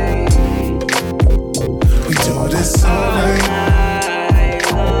 We do this all night.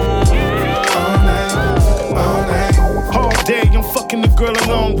 Fucking the girl a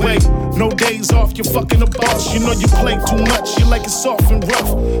long way. No days off, you're fucking a boss. You know you play too much, you like it soft and rough.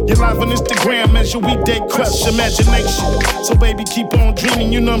 You're live on Instagram as your weekday crush. Imagination, so baby keep on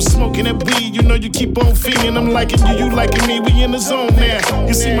dreaming. You know I'm smoking that weed, you know you keep on feeling. I'm liking you, you liking me, we in the zone now.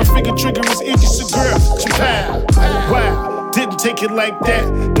 You see my finger trigger is itchy, so girl, chappelle. Wow, didn't take it like that.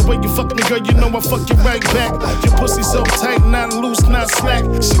 The way you fuck me, girl, you know I fuck you right back. Your pussy so tight, not loose, not slack.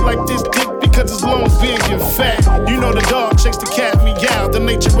 She like this dick because it's long, big, and fat. You know the dog chase the cat, meow. The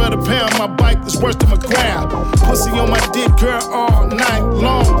nature of the pound, my bike is worse than my ground. Pussy on my dick, girl, all night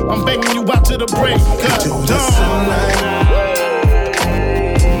long. I'm banging you out to the break of dawn.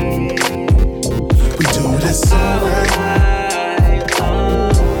 We do this all night.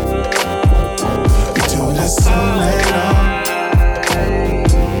 We do this all night long.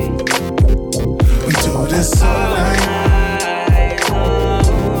 We do this all night.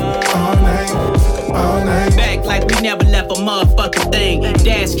 Back like we never left a motherfucking thing.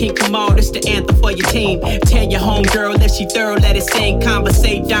 Dash King Kamal, this the anthem for your team. Tell your homegirl that she thorough, let it sing.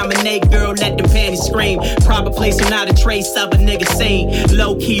 Conversate, dominate, girl, let them panties scream. Proper place and not a trace of a nigga scene.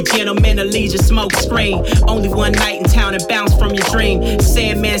 Low-key gentleman, a leisure smoke screen. Only one night in town and bounce from your dream.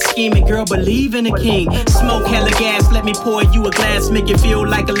 Sandman scheming, girl, believe in a king. Smoke hella gas, let me pour you a glass. Make you feel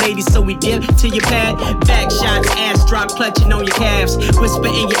like a lady, so we dip to your pad. Back shots, ass drop, clutching on your calves. Whisper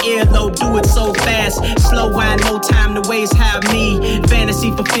in your earlobe, do it so fast. Slow wine, no time to waste, have me.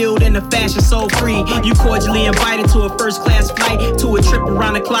 Fantasy fulfilled in a fashion so free. You cordially invited to a first class flight, to a trip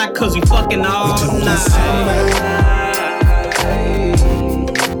around the the clock, cause we fucking all night. We do this all night.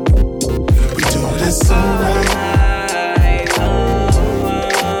 We do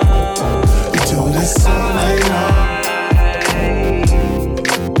this all night long.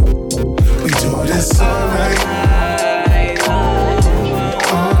 We do this all night. All night.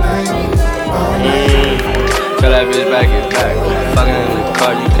 All night. Tell that bitch back it back. Fucking in the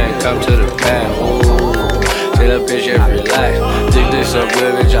car, you can't come to the pad. Ooh. Tell that bitch yeah, relax. Think this so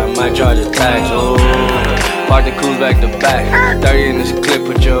good, bitch, I might charge the tax. Ooh. Park the cools back to back. 30 in this clip,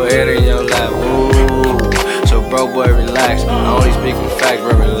 put your head in your lap. Ooh. So bro, boy, relax. I only speak in facts,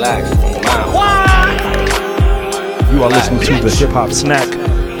 bro, relax. You are listening to the Hip Hop Snack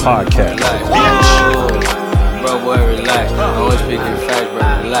Podcast. Bro, boy, relax. I only speak in facts, bro,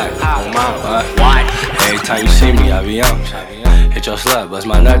 relax. Every time you see me, I be on. Hit your slut, bust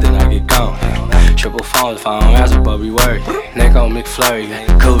my nut, then I get gone. Triple phones if I don't answer, but we worried. Neck on McFlurry,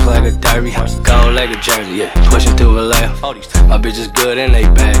 cools like a derby, gold like a jersey, yeah. Pushing through a layer. My bitch is good and they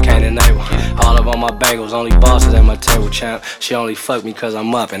bad, can't enable. All up on my bagels, only bosses at my table, champ. She only fuck me cause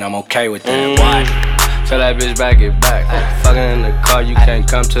I'm up and I'm okay with that. Why? Tell that bitch back it back. Fucking in the car, you can't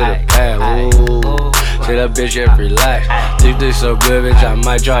come to the pad. Ooh. Tell that bitch yeah, relax. Think this so good, bitch, I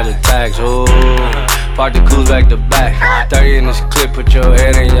might try the tax. Ooh. Park the cools back to back. 30 in this clip, put your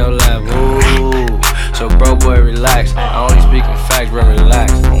head in your lap. Ooh. So bro, boy, relax. I only speak in facts, bro,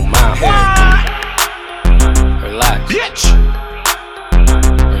 relax. Oh my. Relax. Bitch.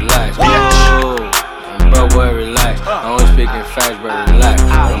 Relax. Ooh. Bro, boy, relax. I only speak in facts, bro, relax.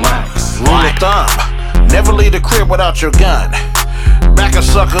 Oh my. Rule of thumb, never leave the crib without your gun. Back a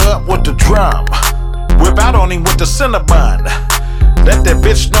sucker up with the drum. Whip out on him with the Cinnabon. Let that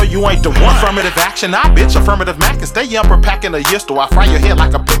bitch know you ain't the one. Affirmative action, I bitch. Affirmative Mac and stay upper packing a yisto. I fry your head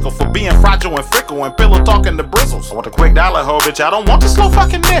like a pickle for being fragile and fickle and pillow talking the bristles. I want a quick dollar, hoe, bitch. I don't want the slow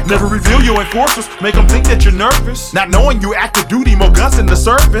fucking neck. Never reveal your enforcers, make them think that you're nervous. Not knowing you active duty, more guns in the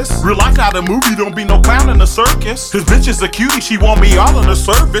service. Real life not a movie, don't be no clown in the circus. Cause bitch is a cutie, she want me all in the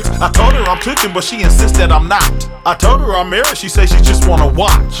cervix. I told her I'm cooking, but she insists that I'm not. I told her I'm married, she says she just wanna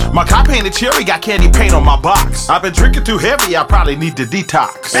watch. My car painted cherry got candy paint on my box. I've been drinking too heavy, I probably need to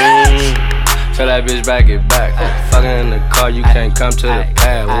detox. Tell that bitch back it back. Fucking in the car, you can't come to the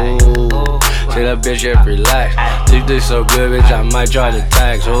pad. Ooh. Tell that bitch yeah, relax. Think this so good, bitch, I might try the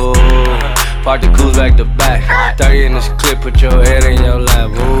tax. Ooh. Park the cools back to back. 30 in this clip, put your head in your lap.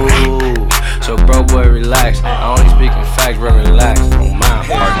 Ooh. So bro, boy, relax. I only speak in facts, bro, relax. Oh my.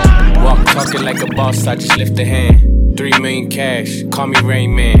 Walk talking like a boss, I just lift a hand. 3 million cash, call me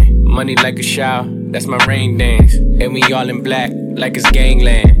Rain Man. Money like a shower, that's my rain dance. And we all in black, like it's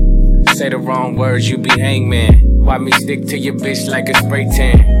gangland. Say the wrong words, you be hangman. Why me stick to your bitch like a spray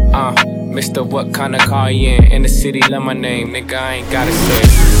tan? Mister, what kind of car you in the city, love my name, nigga, I ain't gotta say.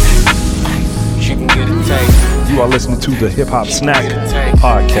 She can get a taste. You are listening to the Hip Hop Snack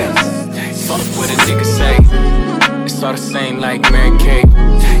Podcast. Fuck what a nigga say. It's all the same like Mary Kate.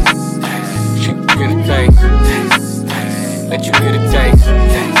 She can get a taste. Let you get a taste.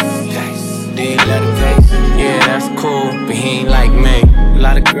 Did you let her taste? Yeah, that's cool, but he ain't like me. A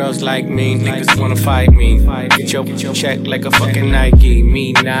lot of girls like me, niggas wanna fight me. Get your check like a fucking Nike.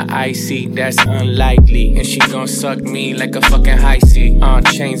 Me not icy, that's unlikely. And she gon' suck me like a fucking high C.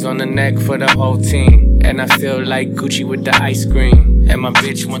 Chains on the neck for the whole team. And I feel like Gucci with the ice cream. And my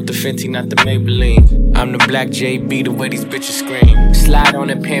bitch want the Fenty, not the Maybelline. I'm the black JB, the way these bitches scream. Slide on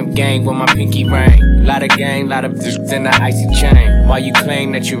the pimp gang with my pinky ring. Lot of gang, lot of bitches in the icy chain. While you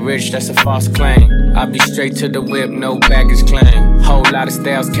claim that you rich, that's a false claim. I be straight to the whip, no baggage claim. Whole lot of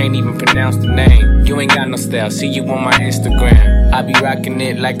styles, can't even pronounce the name. You ain't got no style, see you on my Instagram. I be rocking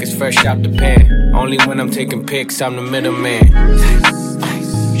it like it's fresh out the pan. Only when I'm taking pics, I'm the middleman.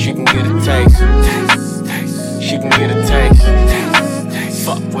 She can get a taste. She can get a taste.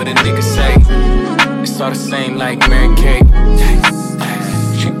 Fuck what a nigga say. It's all the same like Mary Kate.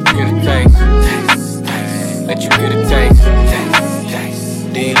 She can get a taste. Let you get a taste.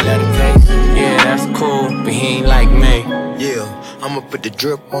 Did you let her taste? Yeah, that's cool, but he ain't like me. Yeah, I'ma put the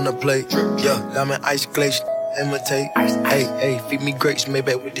drip on the plate. Yeah, lemon ice glaze. Imitate, hey, feed me grapes,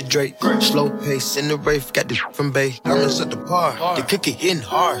 maybe with the Drake. Slow pace in the Wraith, got the from Bay. Diamonds at the par, the cookie hitting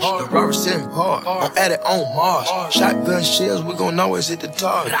harsh. The Robert sitting par, on at it on Mars. Shotgun shells, we gon' always hit the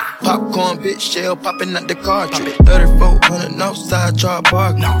target. Popcorn, bitch, shell popping out the cartridge. 3400 outside, try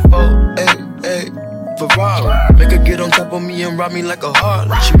park. 488 Ferrari. Make her get on top of me and rob me like a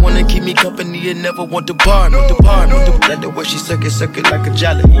harlot. She wanna keep me company and never want to bar. Like the way she suck it like a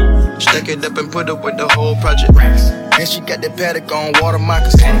jelly. Stack it up and put up with the whole project. And she got that paddock on water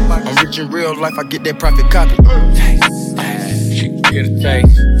moccasins. I'm rich in real life, I get that profit copy. She can get a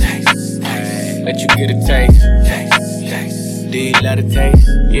taste. Let you get a taste. Do you love the taste?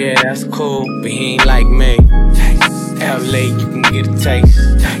 Yeah, that's cool, but he ain't like me. LA, you can get a taste.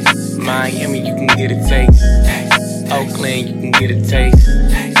 Miami, you can get a taste. Oakland, you can get a taste.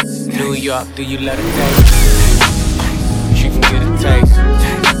 New York, do you love the taste? She can get a taste.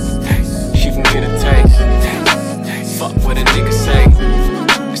 She can get a taste. Fuck what a nigga say.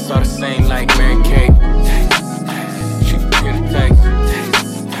 It's all the same like Mary Kate. She can get a taste.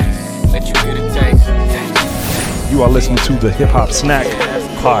 Let you get a taste. You are listening to the Hip Hop Snack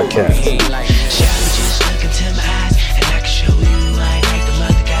Podcast.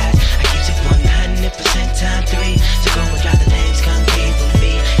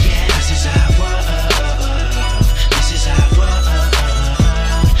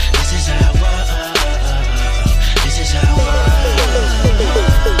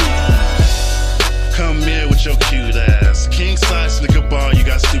 Your cute ass, king size snicker bar, you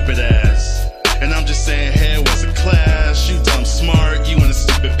got stupid ass. And I'm just saying, hair was a class. You dumb smart, you in a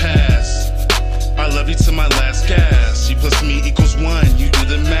stupid pass. I love you to my last gas. You plus me equals 1, you do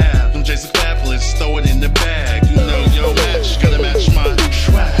the math. Them Jason Capitalist, throw it in the bag. You know your match, gotta match my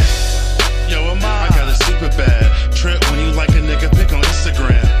track. Yo, I got a super bad trip when you like a nigga pic on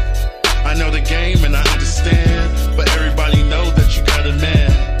Instagram. I know the game and I understand, but everybody know that you got a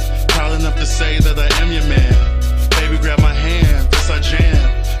man. Proud enough to say that I am your man. Baby, grab my hand, this our jam.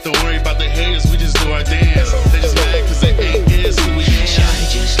 Don't worry about the haters, we just do our dance. They just mad cause they ain't is who we am. Shawty,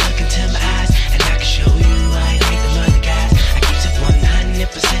 just look into my eyes, and I can show you I ain't like them other guys. I keep it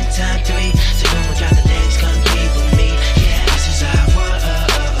 100% time 3. So go and drop the legs, come be with me. Yeah, this is how I want.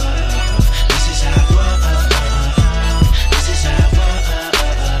 This is how I want. This is how I want.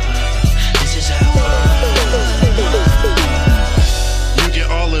 This is how I want. You get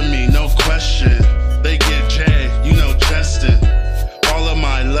all of me, no question. They get Jay, you know Justin. All of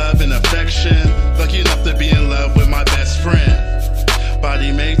my love and affection. Lucky enough to be in love with my best friend.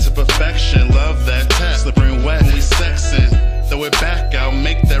 Body made to perfection, love that tap. Slippery and wet when we sexin'. Throw it back out,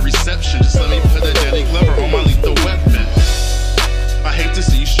 make that reception. Just let me put a Danny Glover on my lethal weapon. I hate to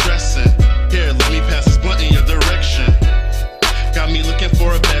see you stressing. Here, let me pass this blunt in your direction. Got me looking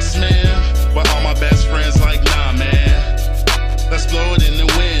for a best man, but all my best friends like, nah, man. Let's blow it in the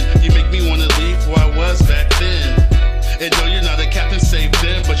wind. You make me wanna leave who I was back then. And no, you're not a captain, save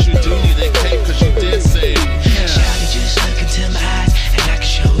them, but you do need a cape, cause you did save him. Shawty, just look into my eyes, and I can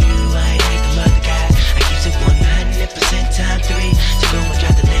show you I ain't like them other guys. I keep it 100% time 3. So go and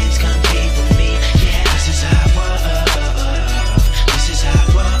drop the legs, come be with me. Yeah, this is how I want. This is how I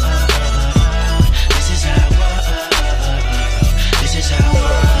want. This is how I want. This is how I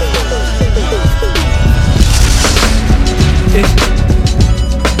want.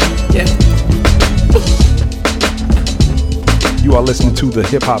 Yeah. You are listening to the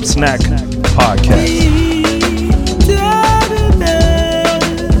Hip Hop Snack Podcast.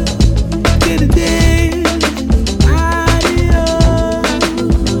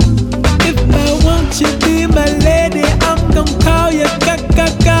 If I want you to be my lady, I'm gonna call you,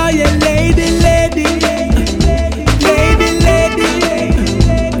 call you lady, lady, lady, lady.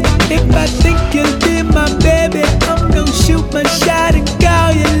 If I think you'll be my baby, I'm gonna shoot my shot and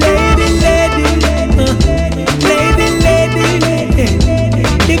call you lady, lady, lady, lady.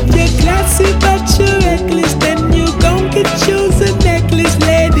 If you're classy but you're reckless, then you gon' get yours a necklace,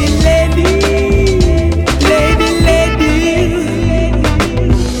 lady, lady, lady, lady.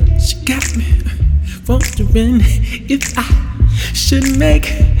 She got me wondering if I should make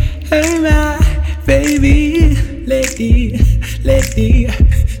her my baby, lady, lady.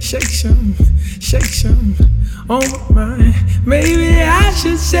 Shake some on my. Maybe I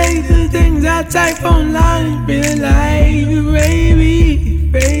should say the things I type online, real life, baby,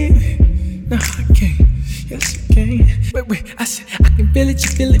 baby. No, I can't. Yes, I can. Wait, I said I can feel it, you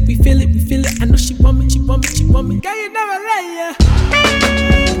feel it, we feel it, we feel it. I know she want me, she want me, she want me. Girl, you never let ya.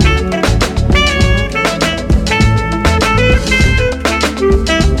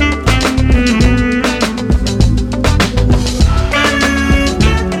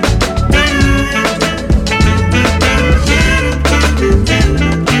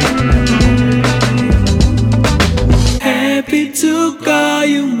 Happy to call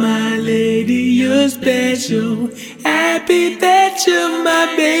you my lady, you're special. Happy that you're my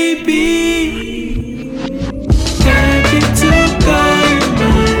baby. Happy to call you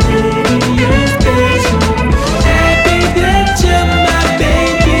my lady, you're special. Happy that you're my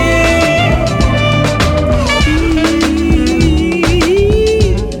baby.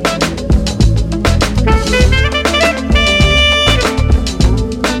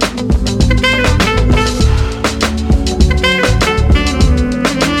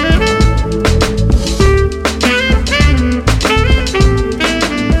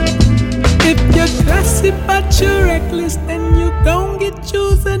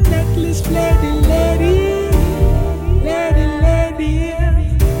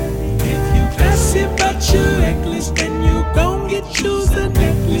 shoes, a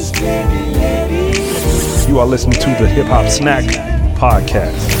necklace, lady. You are listening to the Hip Hop Snack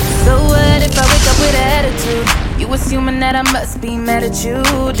Podcast. So what if I wake up with an attitude? You assuming that I must be mad at you.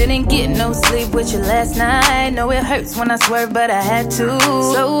 Didn't get no sleep with you last night. Know it hurts when I swerve, but I had to.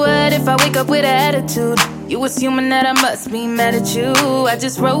 So what if I wake up with an attitude? You assuming that I must be mad at you. I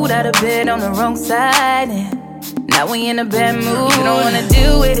just rolled out of bed on the wrong side, and now we in a bad mood. You don't wanna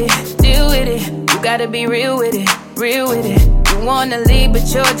deal with it, deal with it. You gotta be real with it, real with it. You wanna leave,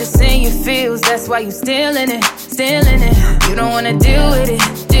 but you're just in your feels. That's why you still in it, still in it. You don't wanna deal with it,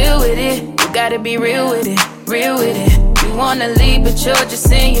 deal with it. You gotta be real with it, real with it. You wanna leave, but you're just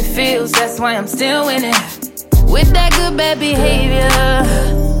in your feels. That's why I'm still in it. With that good bad behavior,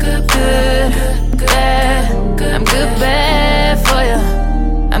 good bad. I'm good bad for you.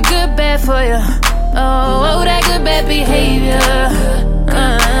 I'm good bad for you. Oh, that good bad behavior.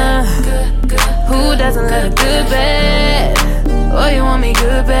 Who doesn't love a good bad? Oh, you want me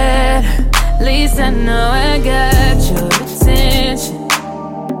good bad? At least I know I got your attention.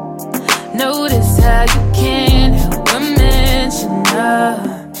 Notice how you can't help but mention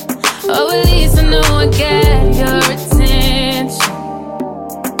her. Oh, at least I know I got your attention.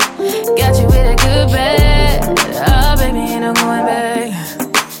 Got you with a good bed. Oh, baby, ain't no going back.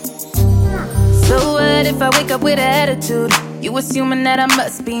 So what if I wake up with an attitude? You assuming that I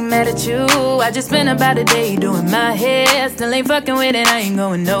must be mad at you. I just spent about a day doing my hair. Still ain't fucking with it, I ain't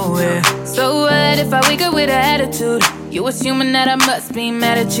going nowhere. So what if I wake up with an attitude? You assuming that I must be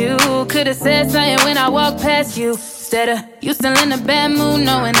mad at you. Could've said something when I walked past you. Instead of you still in a bad mood,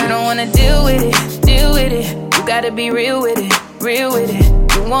 knowing I don't wanna deal with it, deal with it. You gotta be real with it, real with it.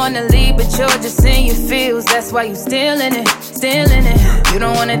 You wanna leave, but you're just in your feels. That's why you still in it, still in it. You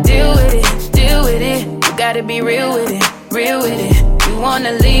don't wanna deal with it, deal with it. You gotta be real with it, real with it. You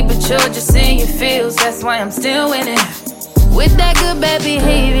wanna leave, but you're just in your feels. That's why I'm still in it. With that good bad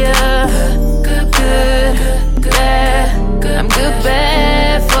behavior, good bad. I'm good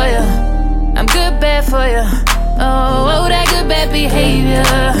bad for you. I'm good bad for you. Oh, that good bad behavior.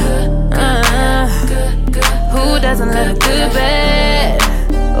 Who doesn't love a good bad?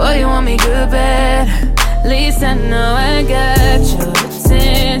 Oh, you want me good bad? At least I know I got your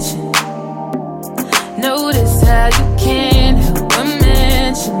attention. Notice how you can't help but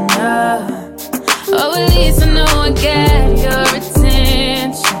mention her. Oh, at least I know I got your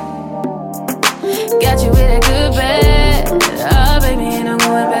attention. Got you with a good bed. Oh, baby, ain't no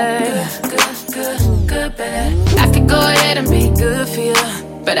going back. Good bad. I could go ahead and be good for you,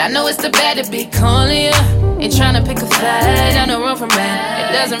 but I know it's the bad to be calling you. Ain't tryna pick a fight, I don't run from bad.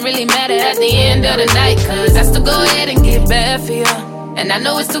 It doesn't really matter at the end of the night, cause I still go ahead and get bad for you. And I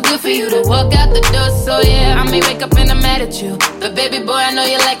know it's too good for you to walk out the door. So yeah, I may wake up and I'm mad at you, but baby boy, I know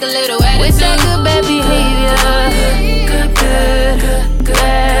you like a little attitude. With that good bad behavior, good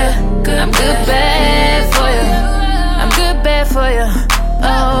bad. I'm good bad for you. I'm good bad for you.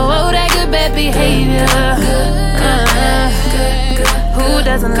 Oh, that good bad behavior. Who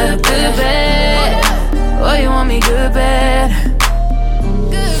doesn't love a good bad? Oh, you want me good bad?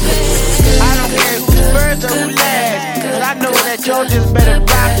 I don't care who's first or who last, but I know that y'all just better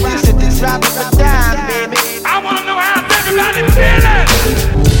rock this at the drop of a dime, baby. I wanna know how everybody feeling.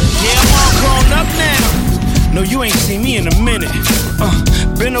 Yeah, I'm all grown up now. No, you ain't seen me in a minute.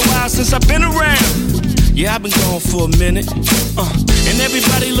 Been a while since I've been around. Yeah, I've been gone for a minute. And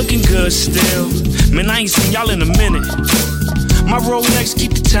everybody looking good still. Man, I ain't seen y'all in a minute. My Rolex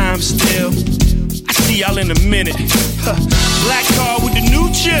keep the time still. I see y'all in a minute. Black car with the new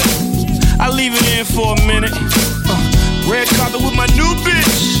chip. I leave it in for a minute. Red carpet with my new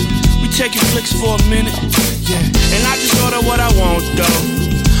bitch. We taking flicks for a minute. Yeah, and I just order what I want though.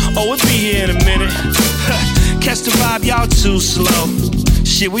 Oh, it be here in a minute. Catch the vibe, y'all too slow.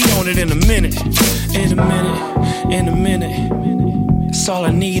 Shit, we on it in a minute. In a minute, in a minute. That's all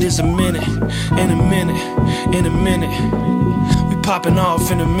I need is a minute. In a minute, in a minute. We popping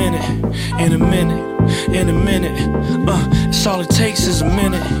off in a minute. In a minute, in a minute. That's all it takes is a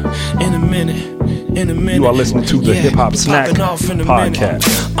minute. In a minute. In a minute. You are listening to the Hip Hop Snack Podcast.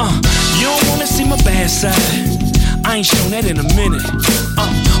 You don't wanna see my bad side. I ain't shown that in a minute.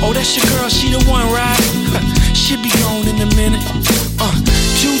 Oh, that's your girl, she the one, right? She be gone in a minute.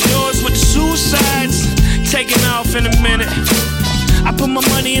 2 doors with the suicides, taking off in a minute. I put my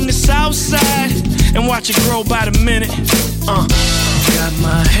money in the south side and watch it grow by the minute. Got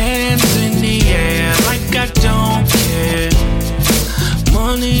my hands in the air like I don't care.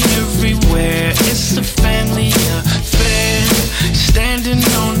 Money everywhere, it's a family affair. Standing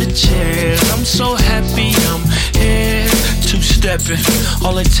on the chairs, I'm so happy I'm here. 2-step stepping.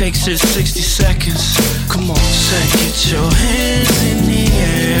 All it takes is 60 seconds. Come on, say, get your hands in the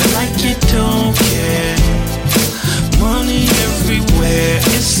air like you don't care. Money everywhere,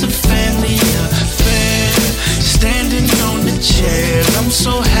 it's a family affair. Standing on the chair, I'm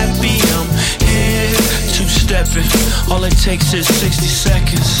so happy I'm here. Two-stepping, all it takes is 60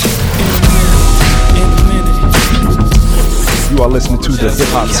 seconds. In a minute. You are listening to the Hip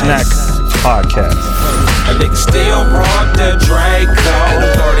Hop Snack Podcast. A nigga still rock the Draco. And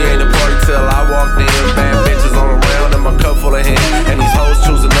the party ain't a party till I walked in. Bad bitches on the round and my cup full of hen. And these hoes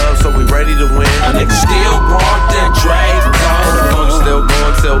choosing up, so we ready to win. A nigga still rock that Draco. And the funk still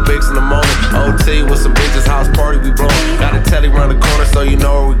going till Bigs in the morning. OT with some bitches, house party we blowing. Got a telly round the corner, so you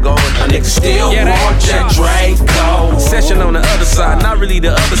know where we going. A nigga still rock that Draco. Session on the other side, not really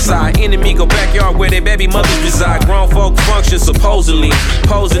the other side. Enemy go backyard where their baby mothers reside. Grown folk function supposedly,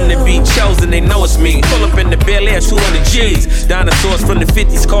 posing to be chosen. They know it's me. Pull up in the Bel Air, 200 G's. Dinosaurs from the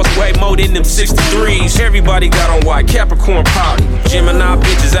 50s cost way more than them 63s. Everybody got on white, Capricorn party. Gemini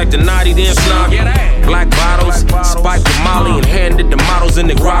bitches acting naughty, then snobby. Black bottles, spiked with Molly and handed the models in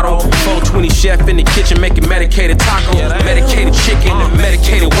the grotto. 420 chef in the kitchen making medicated tacos, medicated chicken, and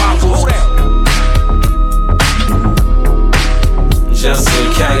medicated waffles. Just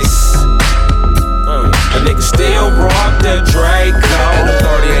in case. A nigga still rock the Draco. And the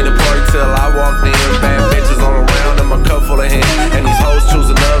party ain't a party till I walked in. Bad bitches on the round and my cup full of hen. And these hoes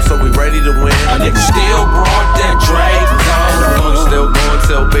choosing up, so we ready to win. A nigga still rock that Draco. And the funk still going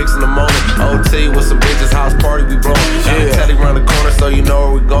till Bigs in the morning. OT with some bitches, house party we blowing. Got a telly round the corner, so you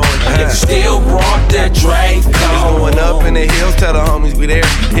know where we going. A nigga still rock that Draco. It's going up in the hills, tell the homies we there.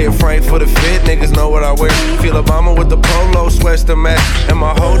 Hit Frank for the fit, niggas know what I wear. Feel Obama with the polo, sweats the match. And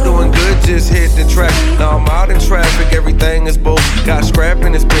my hoe doing good, just hit the track. Now I'm out in traffic, everything is bull. Got scrap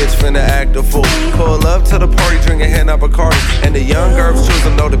in this bitch, finna act a fool. Pull up to the party, drinking hand up a Bacardi. And the young girls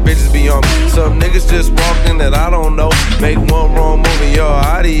choosing, know the bitches be on me. Some niggas just walked in that I don't know. Make one wrong move and you're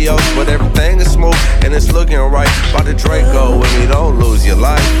adios. But everything is smooth and it's looking right. By the Draco with me, don't lose your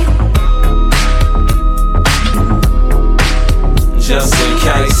life. Just in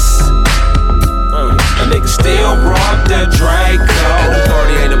case. A nigga still rock the Draco. And the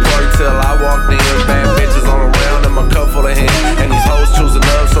party ain't a party till I walked in. Bad bitches on the round and my cup full of hen. And these hoes choosing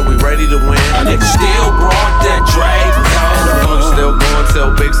up, so we ready to win. A nigga still rock that Draco. And the funk still going till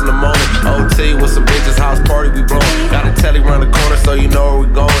Bigs in the morning. OT with some bitches, house party we blowing. Got a telly round the corner, so you know where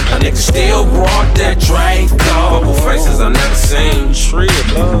we going. A nigga still rock that Draco. Bubble faces I never seen.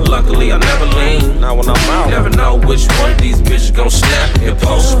 Luckily I never lean. Now when I'm out, never know which one of these bitches gon' snap and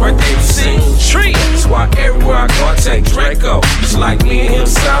post right there you seen. That's why everywhere I go I take Draco. It's like me and him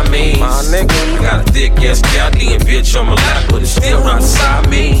inside me. My nigga, I got a thick ass Chaldean bitch on my lap, but it's still right beside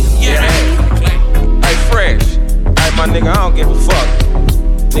me. Yeah. Hey Fresh, hey my nigga, I don't give a fuck.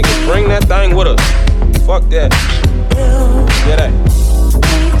 Nigga, bring that thing with us. Fuck that. Yeah, that.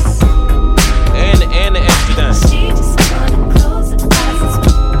 And the extra dime.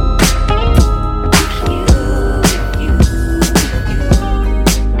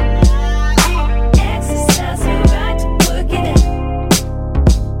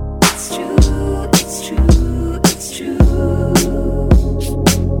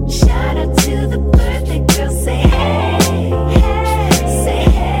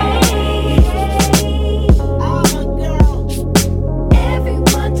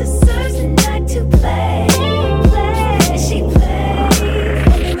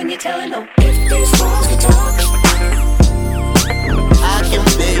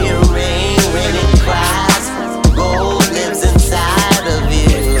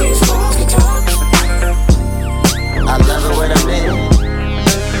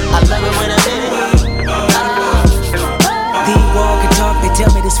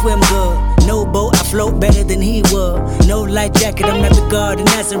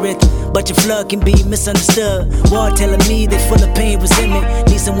 But your flood can be misunderstood. Wall telling me they full of pain, resentment.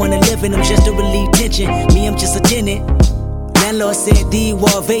 Need someone to live in them just to relieve tension. Me, I'm just a tenant. Landlord said the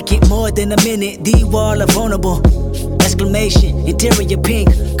wall vacant more than a minute. The wall are vulnerable. Exclamation, interior pink,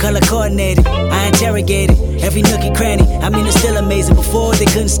 color coordinated. I interrogated every nook and cranny. I mean, it's still amazing. Before they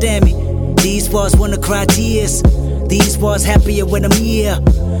couldn't stand me. These walls wanna cry tears. These walls happier when I'm here.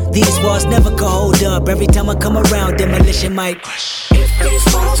 These walls never can hold up. Every time I come around, demolition might. If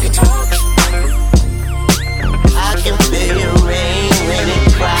these walls could talk, I can feel your rain when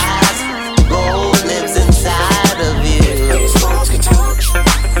it cries. Gold lives inside of you. If these walls could talk,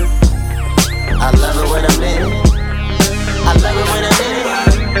 I love it when I'm in it. I love it when I'm in it.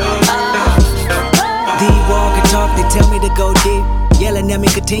 The wall can talk, they tell me to go deep. Yelling at me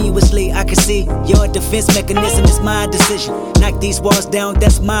continuously, I can see your defense mechanism is my decision. Knock these walls down,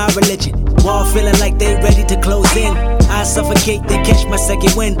 that's my religion. Wall feeling like they ready to close in. I suffocate, then catch my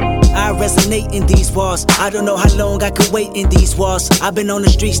second wind. I resonate in these walls. I don't know how long I could wait in these walls. I've been on the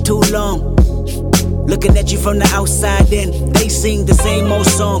streets too long. Looking at you from the outside in, they sing the same old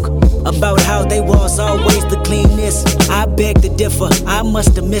song about how they was always the cleanest. I beg to differ, I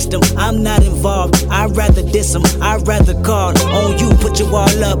must have missed them. I'm not involved, I'd rather diss them. I'd rather call on you, put your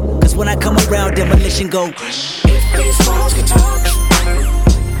wall up. Cause when I come around, demolition go. If these walls can talk,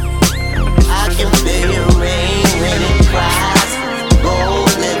 I can feel your rain when it cries.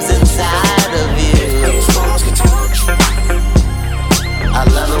 Gold lives inside of you. If these walls can talk, I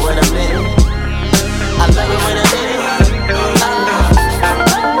love it when I'm in it. I love it when I'm in it.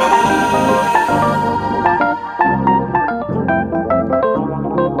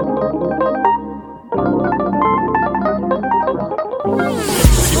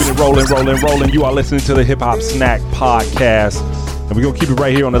 Keeping it rolling. You are listening to the Hip Hop Snack Podcast. And we're going to keep it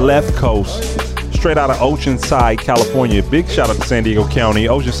right here on the left coast, straight out of Oceanside, California. Big shout out to San Diego County.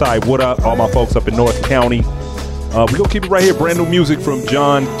 Oceanside, what up? All my folks up in North County. We're going to keep it right here. Brand new music from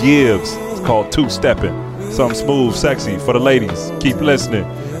John Gibbs. It's called Two Steppin'. Something smooth, sexy for the ladies. Keep listening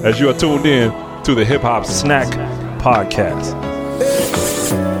as you are tuned in to the Hip Hop Snack Podcast.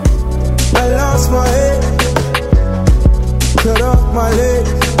 I lost my head, cut off my legs.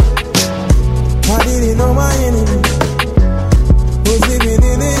 I didn't know my enemy was living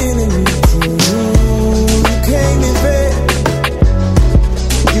in the enemy. You came in bed,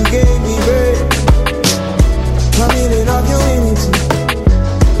 you gave me bread. I'm healing off your energy,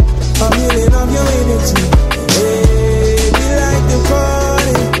 I'm healing off your energy. Hey, we like to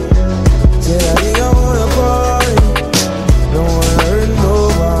party, said I think I wanna party. Don't wanna hurt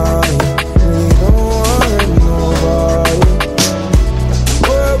nobody, we don't wanna hurt nobody.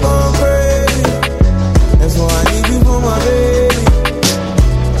 We're born crazy, that's why I need you for my baby.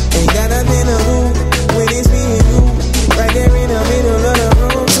 Ain't got nothing to lose when it's me and you, right there in the middle of the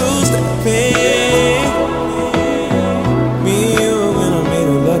room. Two stepping, me and you in the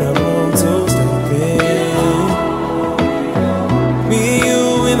middle of the room. Two stepping, me and you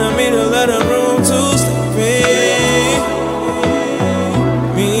in the middle of the room. Two stepping,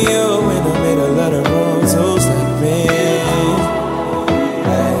 me and you in the middle of the room. Two stepping.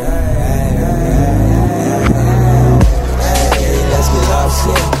 Let's get lost,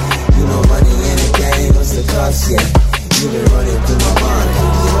 yeah. You know money in the game, what's the cost, yeah. You been running through my mind,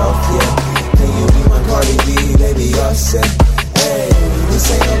 can't get off, yeah. Can you be my Cardi B, baby, offset? Hey, this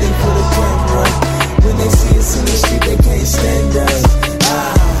ain't only for the camera. When they see us in the street, they can't stand us.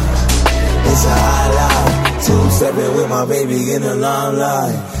 It's a highlight. Two stepping with my baby in the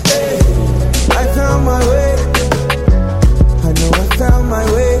limelight. Hey, I found my way. I know I found my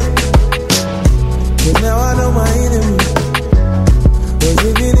way. But now I know my enemy was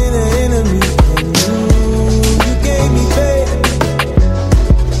living in an enemy. And you gave me faith.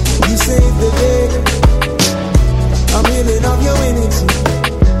 You saved the day. I'm healing off your energy.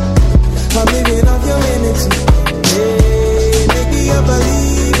 I'm living off your energy. Hey, make me a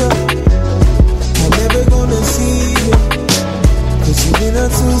believer. I'm never gonna see you, 'cause you've been a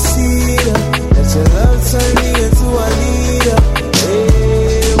two-seater. Let your love turn me into a leader.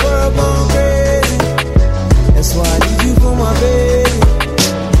 Hey, we're born crazy, that's why I need you for my baby.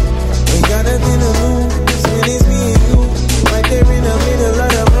 Ain't got nothing to lose when it's me and you, right there in the middle of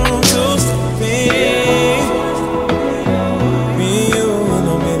the room. Two stepping, me and you in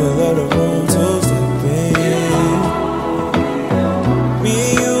the middle of the room. Two stepping, me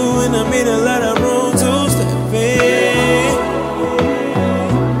and you in the middle of the room. Two stepping,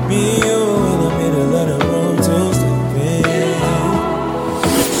 me and you in the middle of the room. Two stepping.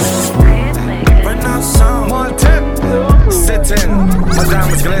 Right now, song. One tip. Sitting, my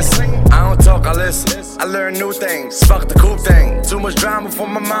diamonds glisten. I don't talk, I listen. I learn new things. Fuck the cool thing. Too much drama for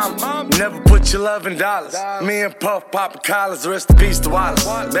my mama. Never put your love in dollars. Me and Puff poppin' collars. Rest in peace to Wallace.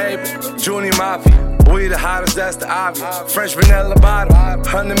 Baby, Junior Mafia. We the hottest, that's the obvious. French vanilla bottle.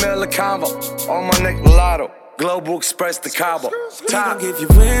 100 ml combo. On my neck, mulatto. Global Express to Cabo. We gon' give you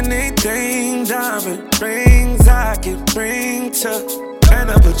anything, diamond rings I can bring to. And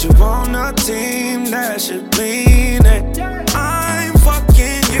I put you on a team that should mean it. I'm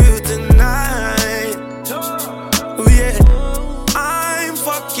fucking you tonight. Oh yeah, I'm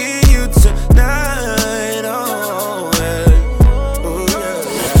fucking you tonight. Oh yeah, oh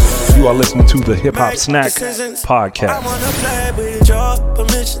yeah. You are listening to the Hip Hop Snack Podcast. I wanna play with your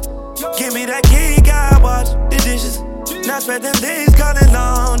permission. Give me that key, God, watch the dishes. Not spend them days calling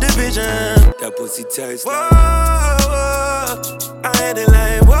long division. That pussy tastes like. Whoa, I had it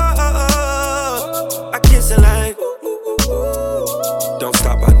like whoa. I kiss it like. don't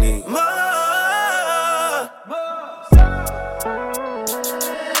stop, I need more.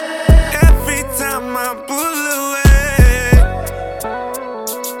 Every time I pull away,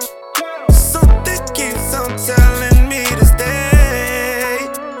 something keeps on telling me to stay.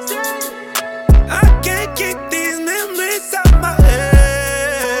 I can't keep these memories out my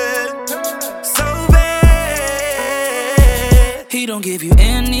head. So bad. He don't give you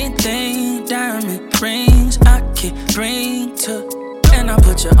anything, diamond rings I can bring to. And I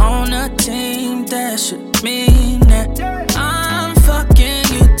put you on a team, that should mean that I'm fucking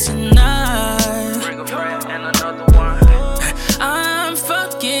you tonight. Bring a friend and another one. I'm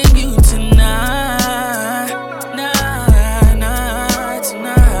fucking you tonight.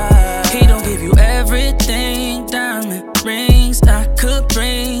 Tonight. He don't give you everything, diamond rings I could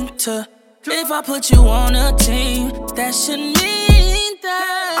bring to. If I put you on a team, that should mean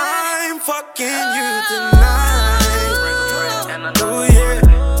that I'm fucking you tonight. Oh yeah,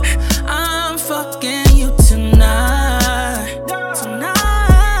 I'm fucking you tonight.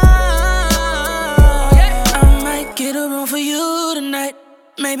 I might get a room for you tonight.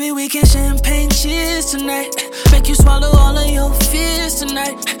 Maybe we can champagne cheers tonight. Make you swallow all of your fears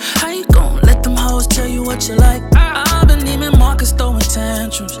tonight. How you gon' let them hoes tell you what you like? I've been Neiman Marcus throwing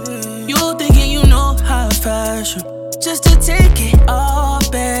tantrums. You thinking you know how to fashion, just to take it all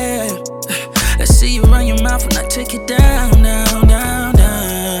back. Let's see you run your mouth when I take it down, down, down,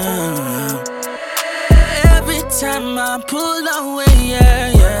 down. Every time I pull away,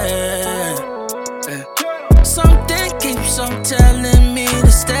 yeah. Something keeps on telling me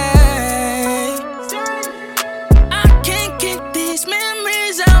to stay. I can't keep these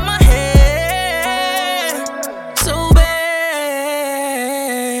memories out my head. So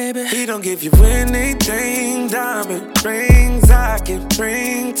baby, He don't give you anything, diamond rings I can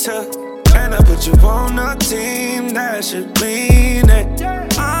bring to. And I put you on a team, that should mean it.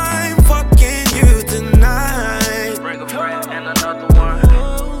 I'm fucking you tonight. Bring a friend and another one.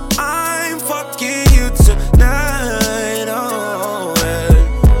 I'm fucking you tonight. Oh,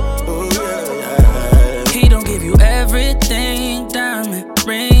 yeah. Oh, yeah. He don't give you everything, diamond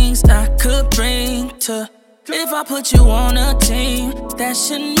rings I could bring to. If I put you on a team, that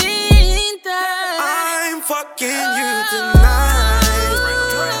should mean that I'm fucking you tonight.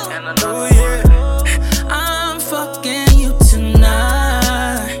 Oh yeah, I'm fucking you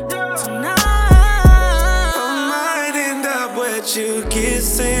tonight. I might end up with you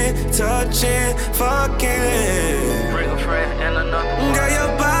kissing, touching, fucking